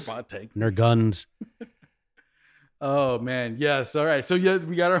bombs. With their bot tank. And their guns. Oh, man. Yes. All right. So, yeah,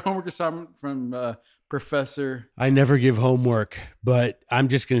 we got our homework assignment from Professor. I never give homework, but I'm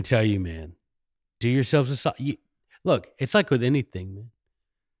just going to tell you, man. Do yourselves a look, it's like with anything, man.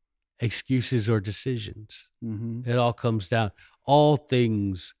 Excuses or decisions. Mm-hmm. It all comes down. All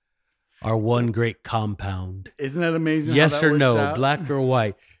things are one great compound. Isn't that amazing? Yes how that or no, out? black or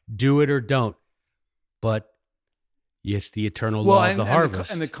white. Do it or don't. But it's the eternal law of the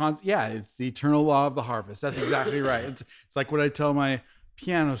harvest. It's the eternal law of the harvest. That's exactly right. It's like what I tell my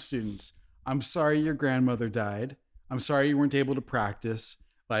piano students. I'm sorry your grandmother died. I'm sorry you weren't able to practice.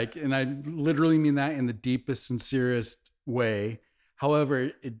 And I literally mean that in the deepest, sincerest way.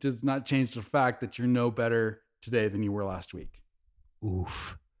 However, it does not change the fact that you're no better today than you were last week.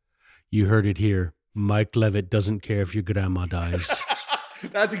 Oof. You heard it here. Mike Levitt doesn't care if your grandma dies.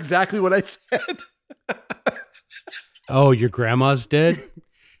 That's exactly what I said. Oh, your grandma's dead?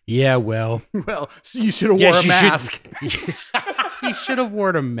 Yeah, well. Well, so you should have worn a mask. You should have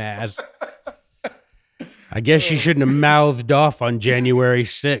worn a mask. I guess you shouldn't have mouthed off on January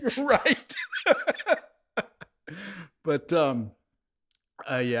 6th. Right. But,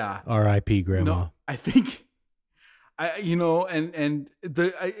 yeah. R.I.P. Grandma. No, I think, but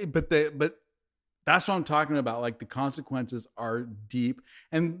that's what I'm talking about. Like the consequences are deep.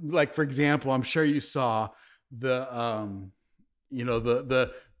 And like, for example, I'm sure you saw the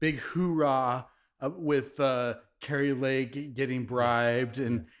big hoorah with Carrie Lake getting bribed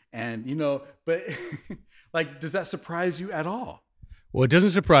but like, does that surprise you at all? Well, it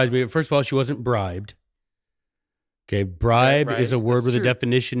doesn't surprise me. First of all, she wasn't bribed. Okay, bribe is a word That's with true. a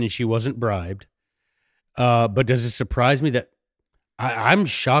definition, and she wasn't bribed. But does it surprise me that I'm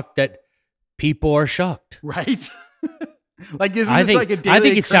shocked that people are shocked? Right? Like, isn't I this think, like a daily I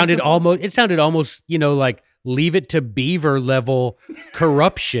think it sounded occurrence? almost, like Leave It to Beaver level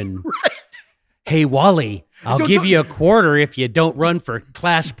corruption. Right. Hey, Wally, I'll give you a quarter if you don't run for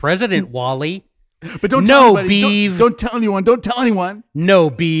class president, Wally. But don't No, tell anybody. Beav. Don't tell anyone. Don't tell anyone. No,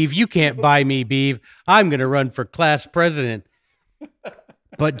 Beav, you can't buy me, Beav. I'm going to run for class president.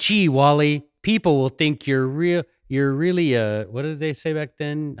 But gee, Wally, people will think you're really what did they say back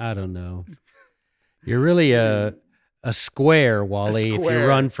then? I don't know. You're really a square, Wally, if you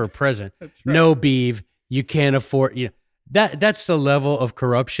run for president. That's right. No, Beav, you can't afford, that's the level of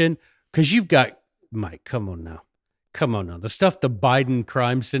corruption. Because you've got, Mike, come on now. Come on now. The stuff the Biden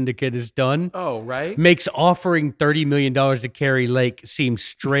crime syndicate has done Oh, right. makes offering $30 million to Carrie Lake seem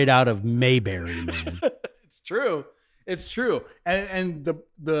straight out of Mayberry, man. It's true. It's true. And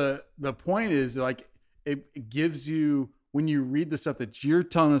the point is, like, it gives you, when you read the stuff that you're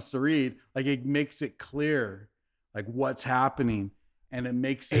telling us to read, like, it makes it clear, like, what's happening, and it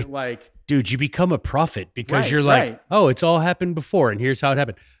makes it like, dude, you become a prophet because Right, you're like, right. oh, it's all happened before, and here's how it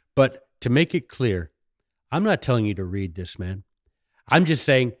happened. But to make it clear, I'm not telling you to read this, man. I'm just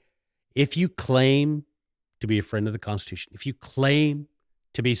saying, if you claim to be a friend of the Constitution, if you claim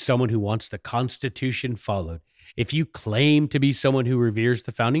to be someone who wants the Constitution followed, if you claim to be someone who reveres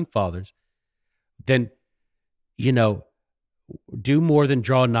the Founding Fathers, then, you know, do more than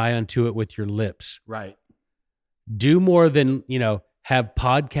draw nigh unto it with your lips. right. Do more than, have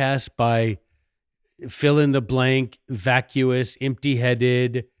podcasts by fill in the blank, vacuous,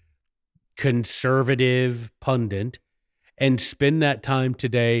 empty-headed, conservative pundit, and spend that time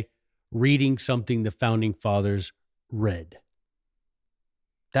today reading something the Founding Fathers read.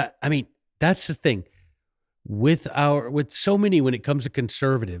 That's the thing. With so many, when it comes to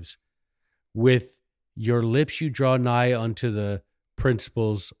conservatives, with your lips you draw nigh unto the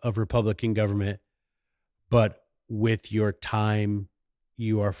principles of Republican government, but with your time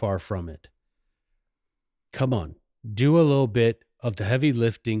you are far from it. Come on, do a little bit of the heavy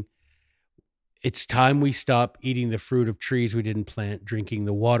lifting. It's time we stop eating the fruit of trees we didn't plant, drinking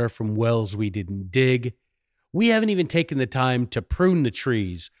the water from wells we didn't dig. We haven't even taken the time to prune the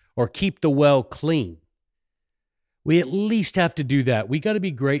trees or keep the well clean. We at least have to do that. We got to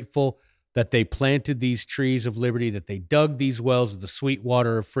be grateful that they planted these trees of liberty, that they dug these wells of the sweet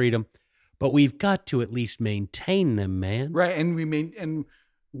water of freedom, but we've got to at least maintain them, man. Right. And when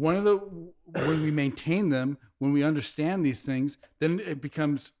we maintain them, when we understand these things, then it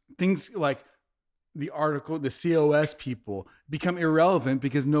becomes things like the article, the COS people become irrelevant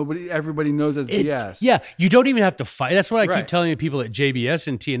because everybody knows that's BS. Yeah. You don't even have to fight. That's what I Right. keep telling people at JBS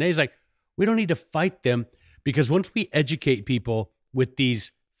and TNA is like, we don't need to fight them, because once we educate people with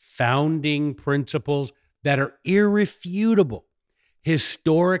these founding principles that are irrefutable,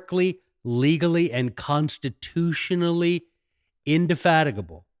 historically, legally, and constitutionally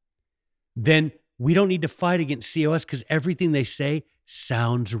indefatigable, then we don't need to fight against COS because everything they say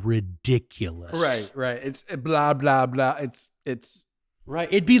sounds ridiculous. Right. It's blah, blah, blah. It's right.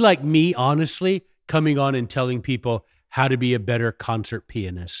 It'd be like me, honestly, coming on and telling people how to be a better concert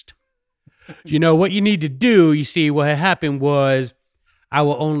pianist. What you need to do, you see, what happened was I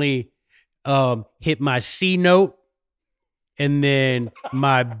will only hit my C note and then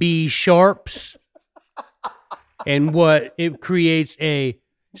my B sharps, and what it creates a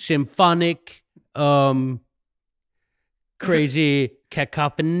symphonic, crazy,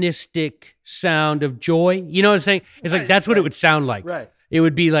 cacophonistic sound of joy. You know what I'm saying? It's like, that's what it would sound like. Right. It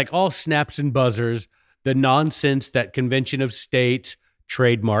would be like all snaps and buzzers, the nonsense that Convention of States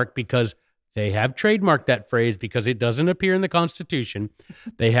trademark, because they have trademarked that phrase because it doesn't appear in the Constitution.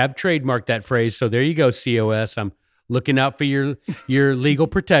 They have trademarked that phrase. So there you go, COS. I'm looking out for your legal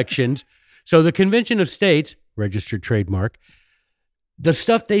protections. So the Convention of States, registered trademark, the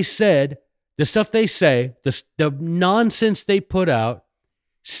stuff they say, the nonsense they put out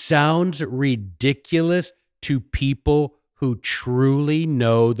sounds ridiculous to people who truly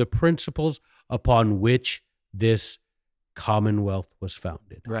know the principles upon which this Commonwealth was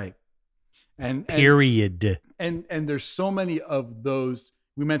founded. right. And Period. And there's so many of those.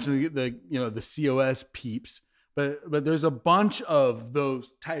 We mentioned the COS peeps, but there's a bunch of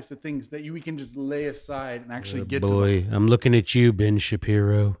those types of things that we can just lay aside and actually get to them. I'm looking at you, Ben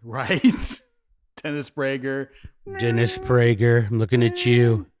Shapiro. Right. Dennis Prager. Dennis Prager, I'm looking at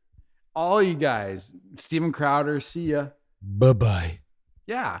you. All you guys. Steven Crowder, see ya. Bye-bye.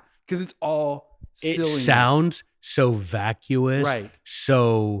 Yeah, because it's all silliness. It sounds so vacuous. Right.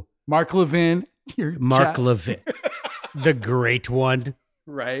 So Mark Levin. Mark Levin, the great one.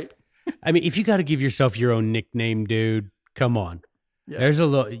 Right. I mean, if you got to give yourself your own nickname, dude, come on. Yeah. There's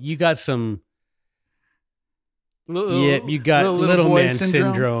you got some... you got little little boy man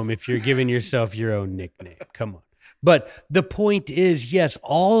syndrome if you're giving yourself your own nickname. Come on. But the point is, yes,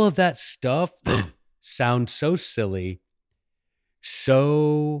 all of that stuff sounds so silly,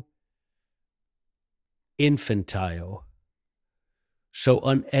 so infantile, so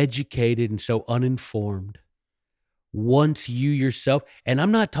uneducated, and so uninformed. Once you yourself, and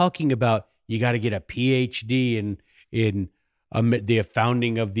I'm not talking about you got to get a PhD in the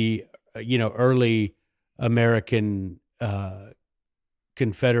founding of the early American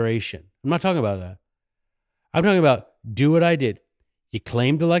Confederation. I'm not talking about that. I'm talking about do what I did. You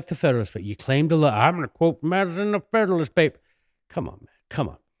claim to like the Federalist Paper. You claim to love, I'm going to quote Madison, the Federalist Paper. Come on, man. Come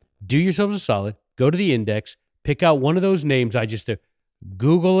on. Do yourselves a solid. Go to the index. Pick out one of those names I just did.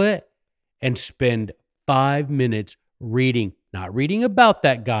 Google it and spend 5 minutes reading. Not reading about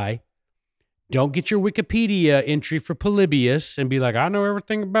that guy. Don't get your Wikipedia entry for Polybius and be like, I know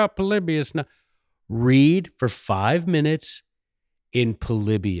everything about Polybius. Now, read for 5 minutes in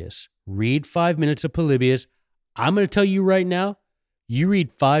Polybius. Read 5 minutes of Polybius. I'm going to tell you right now, you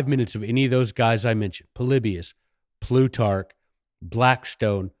read 5 minutes of any of those guys I mentioned, Polybius, Plutarch,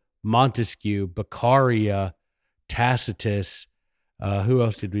 Blackstone, Montesquieu, Beccaria, Tacitus, who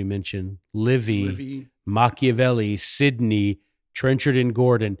else did we mention? Livy, Machiavelli, Sidney, Trenchard and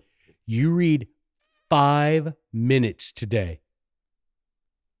Gordon. You read 5 minutes today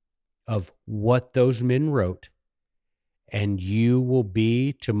of what those men wrote, and you will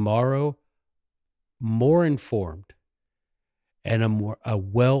be tomorrow more informed and a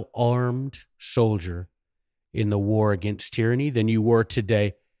well-armed soldier in the war against tyranny than you were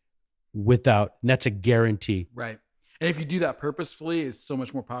today without, and that's a guarantee. Right. And if you do that purposefully, it's so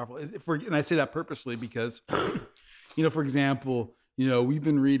much more powerful. And I say that purposefully because, for example, we've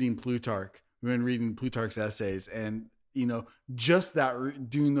been reading Plutarch. We've been reading Plutarch's essays, and, just that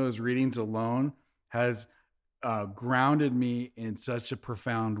doing those readings alone has grounded me in such a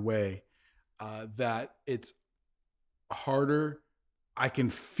profound way that it's harder. I can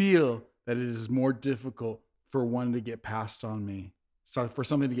feel that it is more difficult for one to get past on me. So for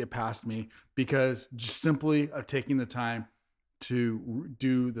something to get past me, because just simply of taking the time to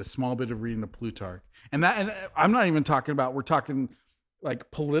do the small bit of reading of Plutarch. And I'm not even talking about, we're talking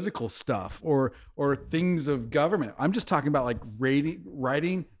like political stuff or things of government. I'm just talking about like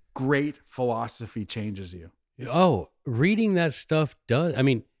writing great philosophy changes you. Oh, reading that stuff does. I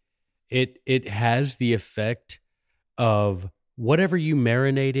mean, it has the effect of whatever you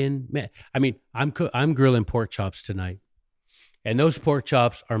marinate in. I mean, I'm grilling pork chops tonight, and those pork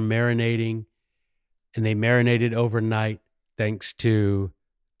chops are marinating, and they marinated overnight thanks to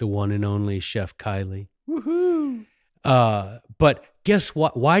the one and only Chef Kylie. Woohoo! But guess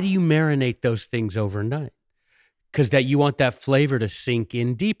what? Why do you marinate those things overnight? Because that you want that flavor to sink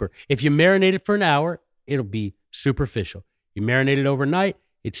in deeper. If you marinate it for an hour, it'll be superficial. You marinate it overnight,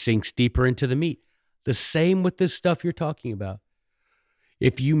 it sinks deeper into the meat. The same with this stuff you're talking about.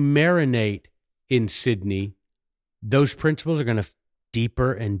 If you marinate in Sydney, those principles are going to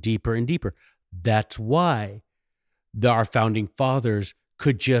deeper and deeper and deeper. That's why our founding fathers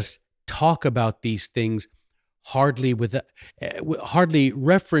could just talk about these things hardly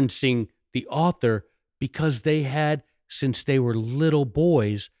referencing the author, because they had, since they were little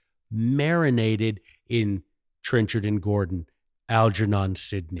boys, marinated in Trenchard and Gordon, Algernon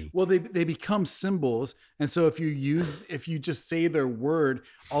Sidney. Well, they become symbols, and so if you just say their word,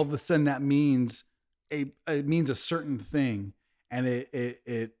 all of a sudden that means it means a certain thing, and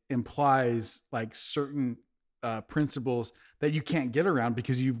it implies like certain principles that you can't get around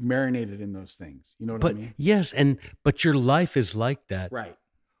because you've marinated in those things. You know what I mean? Yes, but your life is like that, right?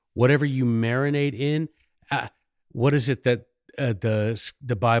 Whatever you marinate in, what is it that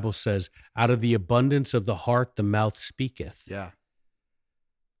the Bible says? Out of the abundance of the heart, the mouth speaketh. Yeah.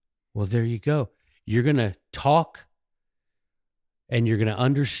 Well, there you go. You're going to talk and you're going to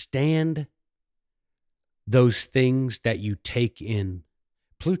understand those things that you take in.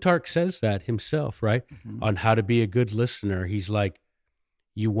 Plutarch says that himself, right? Mm-hmm. On how to be a good listener. He's like,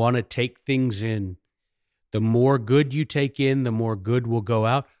 you want to take things in. The more good you take in, the more good will go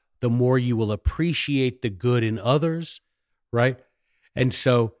out. The more you will appreciate the good in others, right? And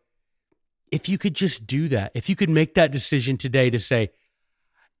so if you could just do that, if you could make that decision today to say,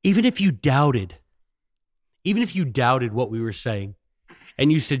 even if you doubted what we were saying,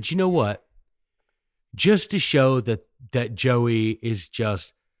 and you said, you know what, just to show that Joey is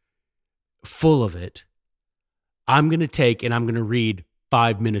just full of it, I'm going to take and I'm going to read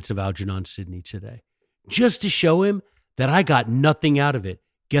 5 minutes of Algernon Sidney today, just to show him that I got nothing out of it.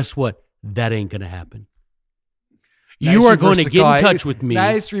 Guess what? That ain't going to happen. You are going to get in touch with me.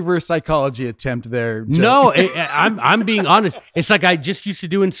 Nice reverse psychology attempt there, Joe. No, I'm being honest. It's like I just used to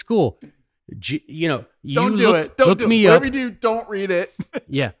do in school. Don't do it. Don't look do me it. up. Whatever you do, don't read it.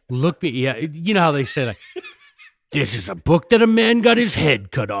 Yeah, look me. Yeah, you know how they say like, this is a book that a man got his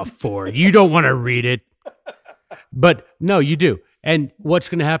head cut off for. You don't want to read it, but no, you do. And what's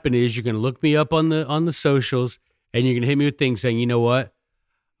going to happen is you're going to look me up on the socials, and you're going to hit me with things saying, you know what,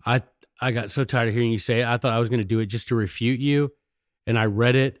 I got so tired of hearing you say it. I thought I was going to do it just to refute you. And I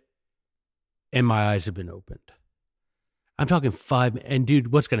read it and my eyes have been opened. I'm talking 5. And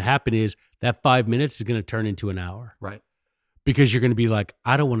dude, what's going to happen is that 5 minutes is going to turn into an hour. Right. because you're going to be like,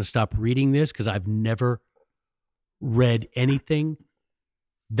 I don't want to stop reading this because I've never read anything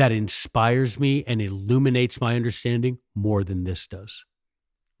that inspires me and illuminates my understanding more than this does.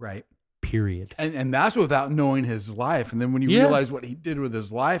 Right. Period. And that's without knowing his life. And then when you realize what he did with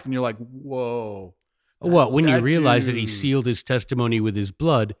his life, and you're like, whoa. Well, when you realize that he dude. sealed his testimony with his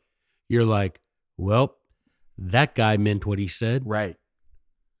blood, you're like, well, that guy meant what he said. Right.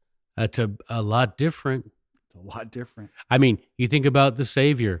 That's a lot different. It's a lot different. I mean, you think about the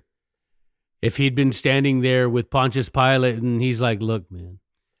Savior. If he'd been standing there with Pontius Pilate and he's like, look, man,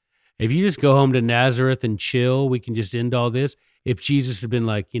 if you just go home to Nazareth and chill, we can just end all this. If Jesus had been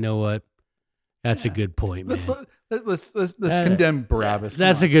like, you know what? That's a good point, man. Let's condemn Barabbas.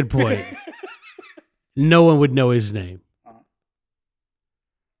 That's a good point. No one would know his name.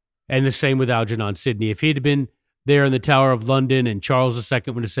 And the same with Algernon Sidney. If he'd been there in the Tower of London and Charles II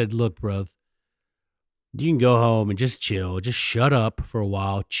would have said, look, bro, you can go home and just chill. Just shut up for a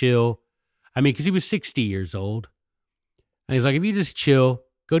while. Chill. I mean, because he was 60 years old. And he's like, if you just chill,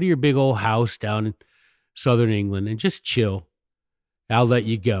 go to your big old house down in southern England and just chill. I'll let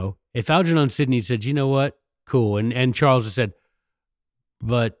you go. If Algernon Sidney said, you know what? Cool. And Charles had said,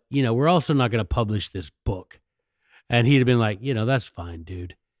 but, you know, we're also not going to publish this book. And he'd have been like, you know, that's fine,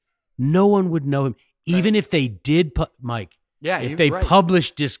 dude. No one would know him. Even if they did, Mike. Yeah, if they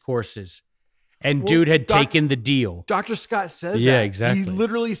published discourses and dude had taken the deal. Dr. Scott says that. Yeah, exactly. He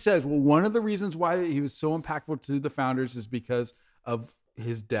literally says, well, one of the reasons why he was so impactful to the founders is because of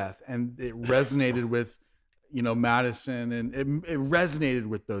his death. And it resonated with, you know, Madison, and it resonated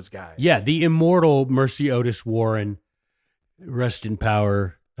with those guys. Yeah, the immortal Mercy Otis Warren, rest in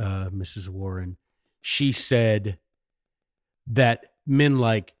power, Mrs. Warren. She said that men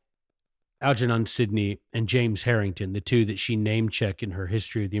like Algernon Sidney and James Harrington, the two that she name-checked in her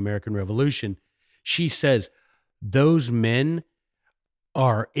History of the American Revolution, she says those men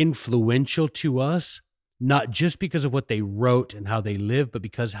are influential to us, not just because of what they wrote and how they lived, but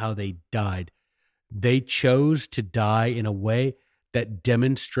because how they died. They chose to die in a way that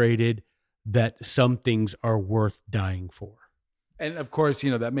demonstrated that some things are worth dying for. And of course,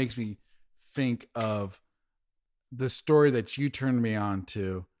 you know, that makes me think of the story that you turned me on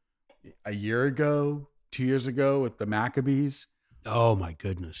to a year ago, 2 years ago with the Maccabees. Oh my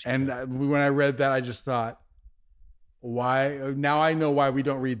goodness. And when I read that, I just thought, why? Now I know why we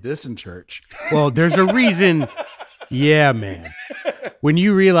don't read this in church. Well, there's a reason. Yeah, man. When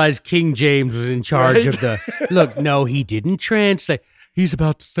you realize King James was in charge of look, no, he didn't translate. He's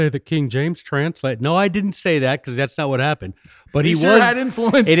about to say that King James translate. No, I didn't say that because that's not what happened. But he sure had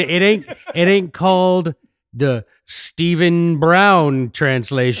influence. It ain't called the Stephen Brown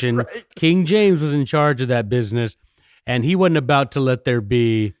translation. Right. King James was in charge of that business, and he wasn't about to let there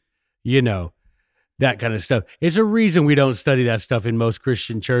be, you know, that kind of stuff. It's a reason we don't study that stuff in most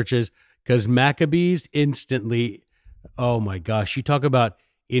Christian churches, because Maccabees instantly, oh my gosh, you talk about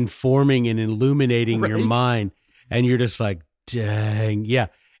informing and illuminating your mind, and you're just like, dang, yeah.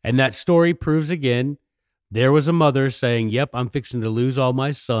 And that story proves again, there was a mother saying, yep, I'm fixing to lose all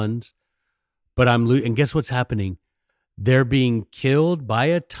my sons, but and guess what's happening? They're being killed by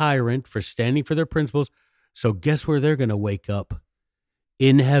a tyrant for standing for their principles. So guess where they're going to wake up?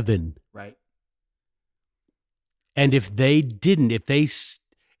 In heaven. Right. And if they didn't, if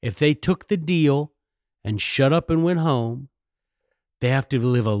they took the deal and shut up and went home, they have to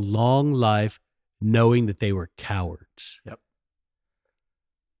live a long life knowing that they were cowards. Yep.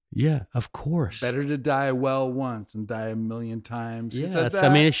 Yeah, of course. Better to die well once and die a million times. Yeah, I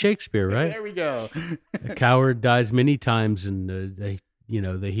mean, it's Shakespeare, right? There we go. A coward dies many times, and the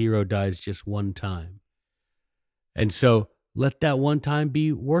hero dies just one time. And so let that one time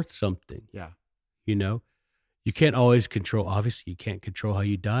be worth something. Yeah. You know, you can't always control. Obviously, you can't control how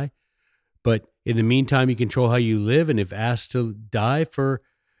you die, but in the meantime, you control how you live. And if asked to die for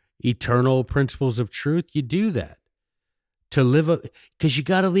eternal principles of truth, you do that. To live, because you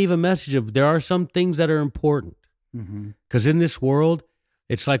got to leave a message of there are some things that are important. Because in this world,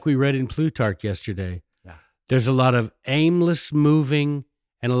 it's like we read in Plutarch yesterday. Yeah. There's a lot of aimless moving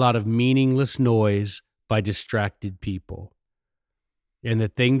and a lot of meaningless noise by distracted people. And the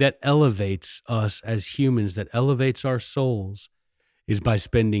thing that elevates us as humans, that elevates our souls, is by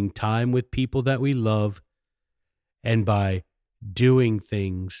spending time with people that we love and by doing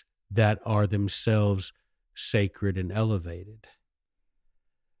things that are themselves sacred and elevated.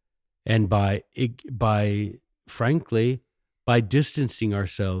 And by frankly, by distancing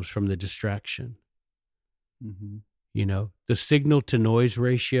ourselves from the distraction. You know, the signal to noise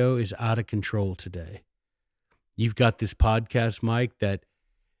ratio is out of control today. You've got this podcast, Mike, that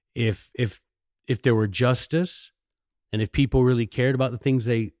if there were justice And if people really cared about the things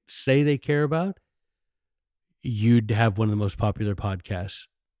they say they care about, you'd have one of the most popular podcasts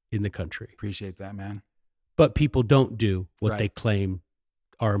in the country. Appreciate that, man. But people don't do what Right. they claim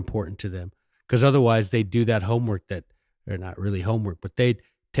are important to them, because otherwise they do that homework that, or not really homework, but they'd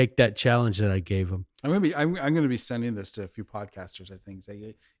take that challenge that I gave them. I'm gonna be sending this to a few podcasters. I think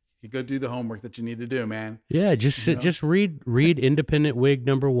say you go do the homework that you need to do, man. Yeah, just read Independent Wig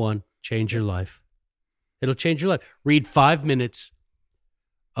 #1. Change your life. It'll change your life. Read 5 minutes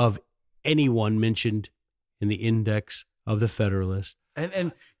of anyone mentioned in the index of the Federalist, And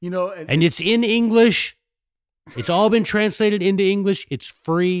and it's in English. It's all been translated into English. It's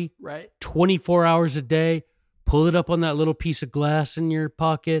free. right. 24 hours a day. Pull it up on that little piece of glass in your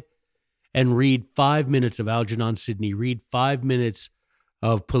pocket and read 5 minutes of Algernon Sidney. Read 5 minutes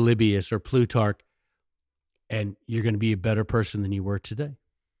of Polybius or Plutarch, and you're going to be a better person than you were today.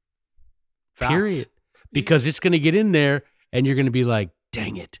 Fact. Period. Because it's going to get in there and you're going to be like,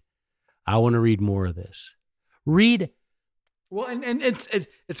 dang it, I want to read more of this. Read. Well, and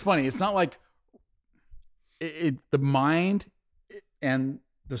it's funny. It's not like the mind and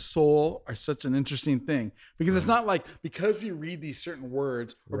the soul are such an interesting thing, because it's not like because we read these certain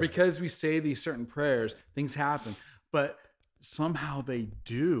words or Right. because we say these certain prayers, things happen. But somehow they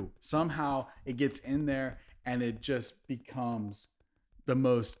do. Somehow it gets in there and it just becomes the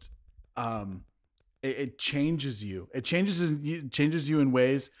most. It changes you. It changes you in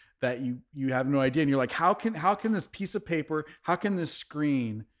ways that you have no idea. And you're like, how can this piece of paper, how can this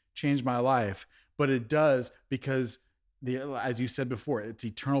screen change my life? But it does, because as you said before, it's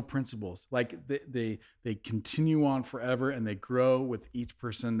eternal principles. Like they continue on forever, and they grow with each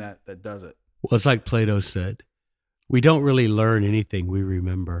person that does it. Well, it's like Plato said, we don't really learn anything, we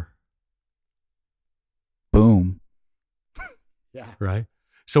remember. Boom. Yeah. Right?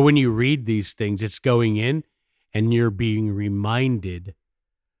 So when you read these things, it's going in and you're being reminded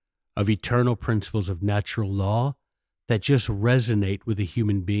of eternal principles of natural law that just resonate with a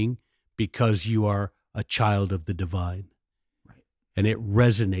human being because you are a child of the divine. Right. And it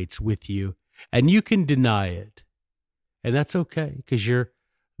resonates with you, and you can deny it. And that's okay, because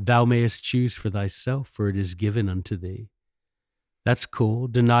thou mayest choose for thyself, for it is given unto thee. That's cool.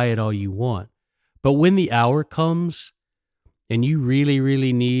 Deny it all you want. But when the hour comes and you really,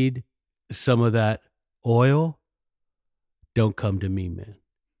 really need some of that oil, don't come to me, man.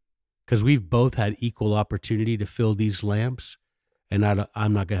 Because we've both had equal opportunity to fill these lamps, and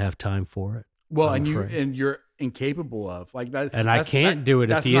I'm not going to have time for it. Well, I'm and afraid. you're incapable of like that. And I can't do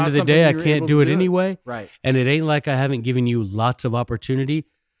it. At that's the end not of the something day, I you're can't able do to it anyway. Right. And it ain't like I haven't given you lots of opportunity.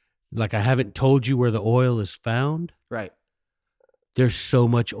 Like I haven't told you where the oil is found. Right. There's so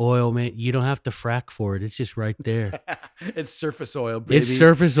much oil, man. You don't have to frack for it. It's just right there. It's surface oil, baby. It's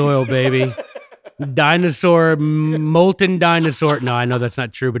surface oil, baby. Molten dinosaur. No, I know that's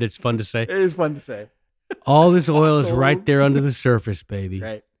not true, but it's fun to say. It is fun to say. All this oil is Fossil. right there under the surface, baby.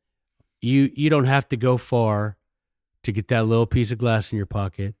 Right. You don't have to go far to get that little piece of glass in your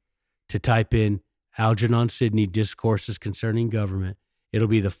pocket to type in Algernon Sidney Discourses Concerning Government. It'll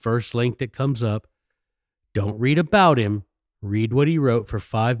be the first link that comes up. Don't read about him. Read what he wrote for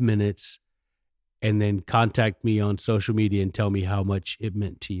 5 minutes, and then contact me on social media and tell me how much it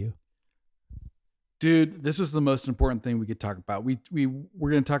meant to you. Dude, this was the most important thing we could talk about. We're going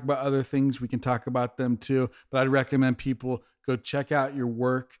to talk about other things. We can talk about them too, but I'd recommend people go check out your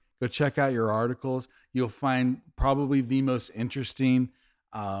work, go check out your articles. You'll find probably the most interesting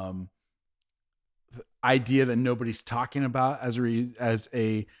idea that nobody's talking about as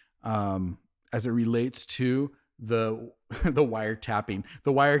it relates to the wiretapping,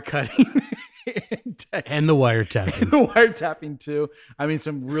 the wire cutting, And the wiretapping. the wiretapping too. I mean,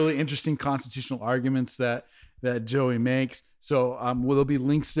 some really interesting constitutional arguments that Joey makes. So there'll be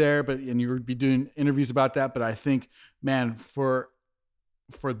links there, and you'll be doing interviews about that. But I think, man, for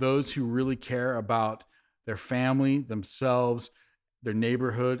those who really care about their family, themselves, their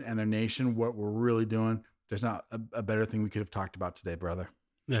neighborhood, and their nation, what we're really doing, there's not a better thing we could have talked about today, brother.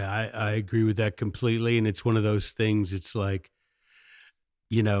 Yeah, I agree with that completely. And it's one of those things. It's like,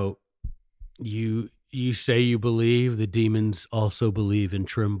 you say you believe, the demons also believe and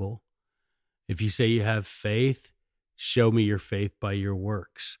tremble. If you say you have faith, show me your faith by your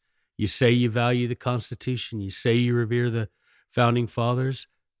works. You say you value the Constitution, you say you revere the founding fathers,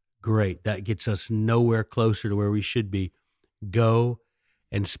 great. That gets us nowhere closer to where we should be. Go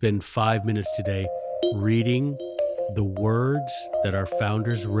and spend 5 minutes today reading the words that our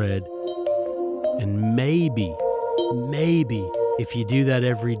founders read. And maybe, if you do that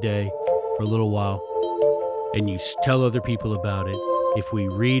every day for a little while and you tell other people about it, if we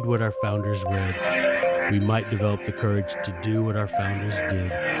read what our founders read, we might develop the courage to do what our founders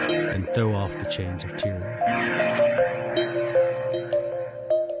did and throw off the chains of tyranny.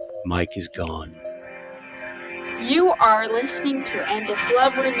 Mike is gone. You are listening to And If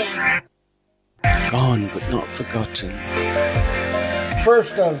Love Remained. Gone but not forgotten.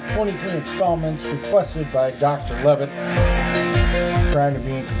 First of 23 installments requested by Dr. Levitt. Trying to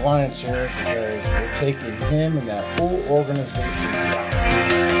be in compliance here because we're taking him and that whole organization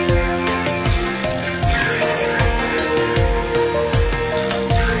down.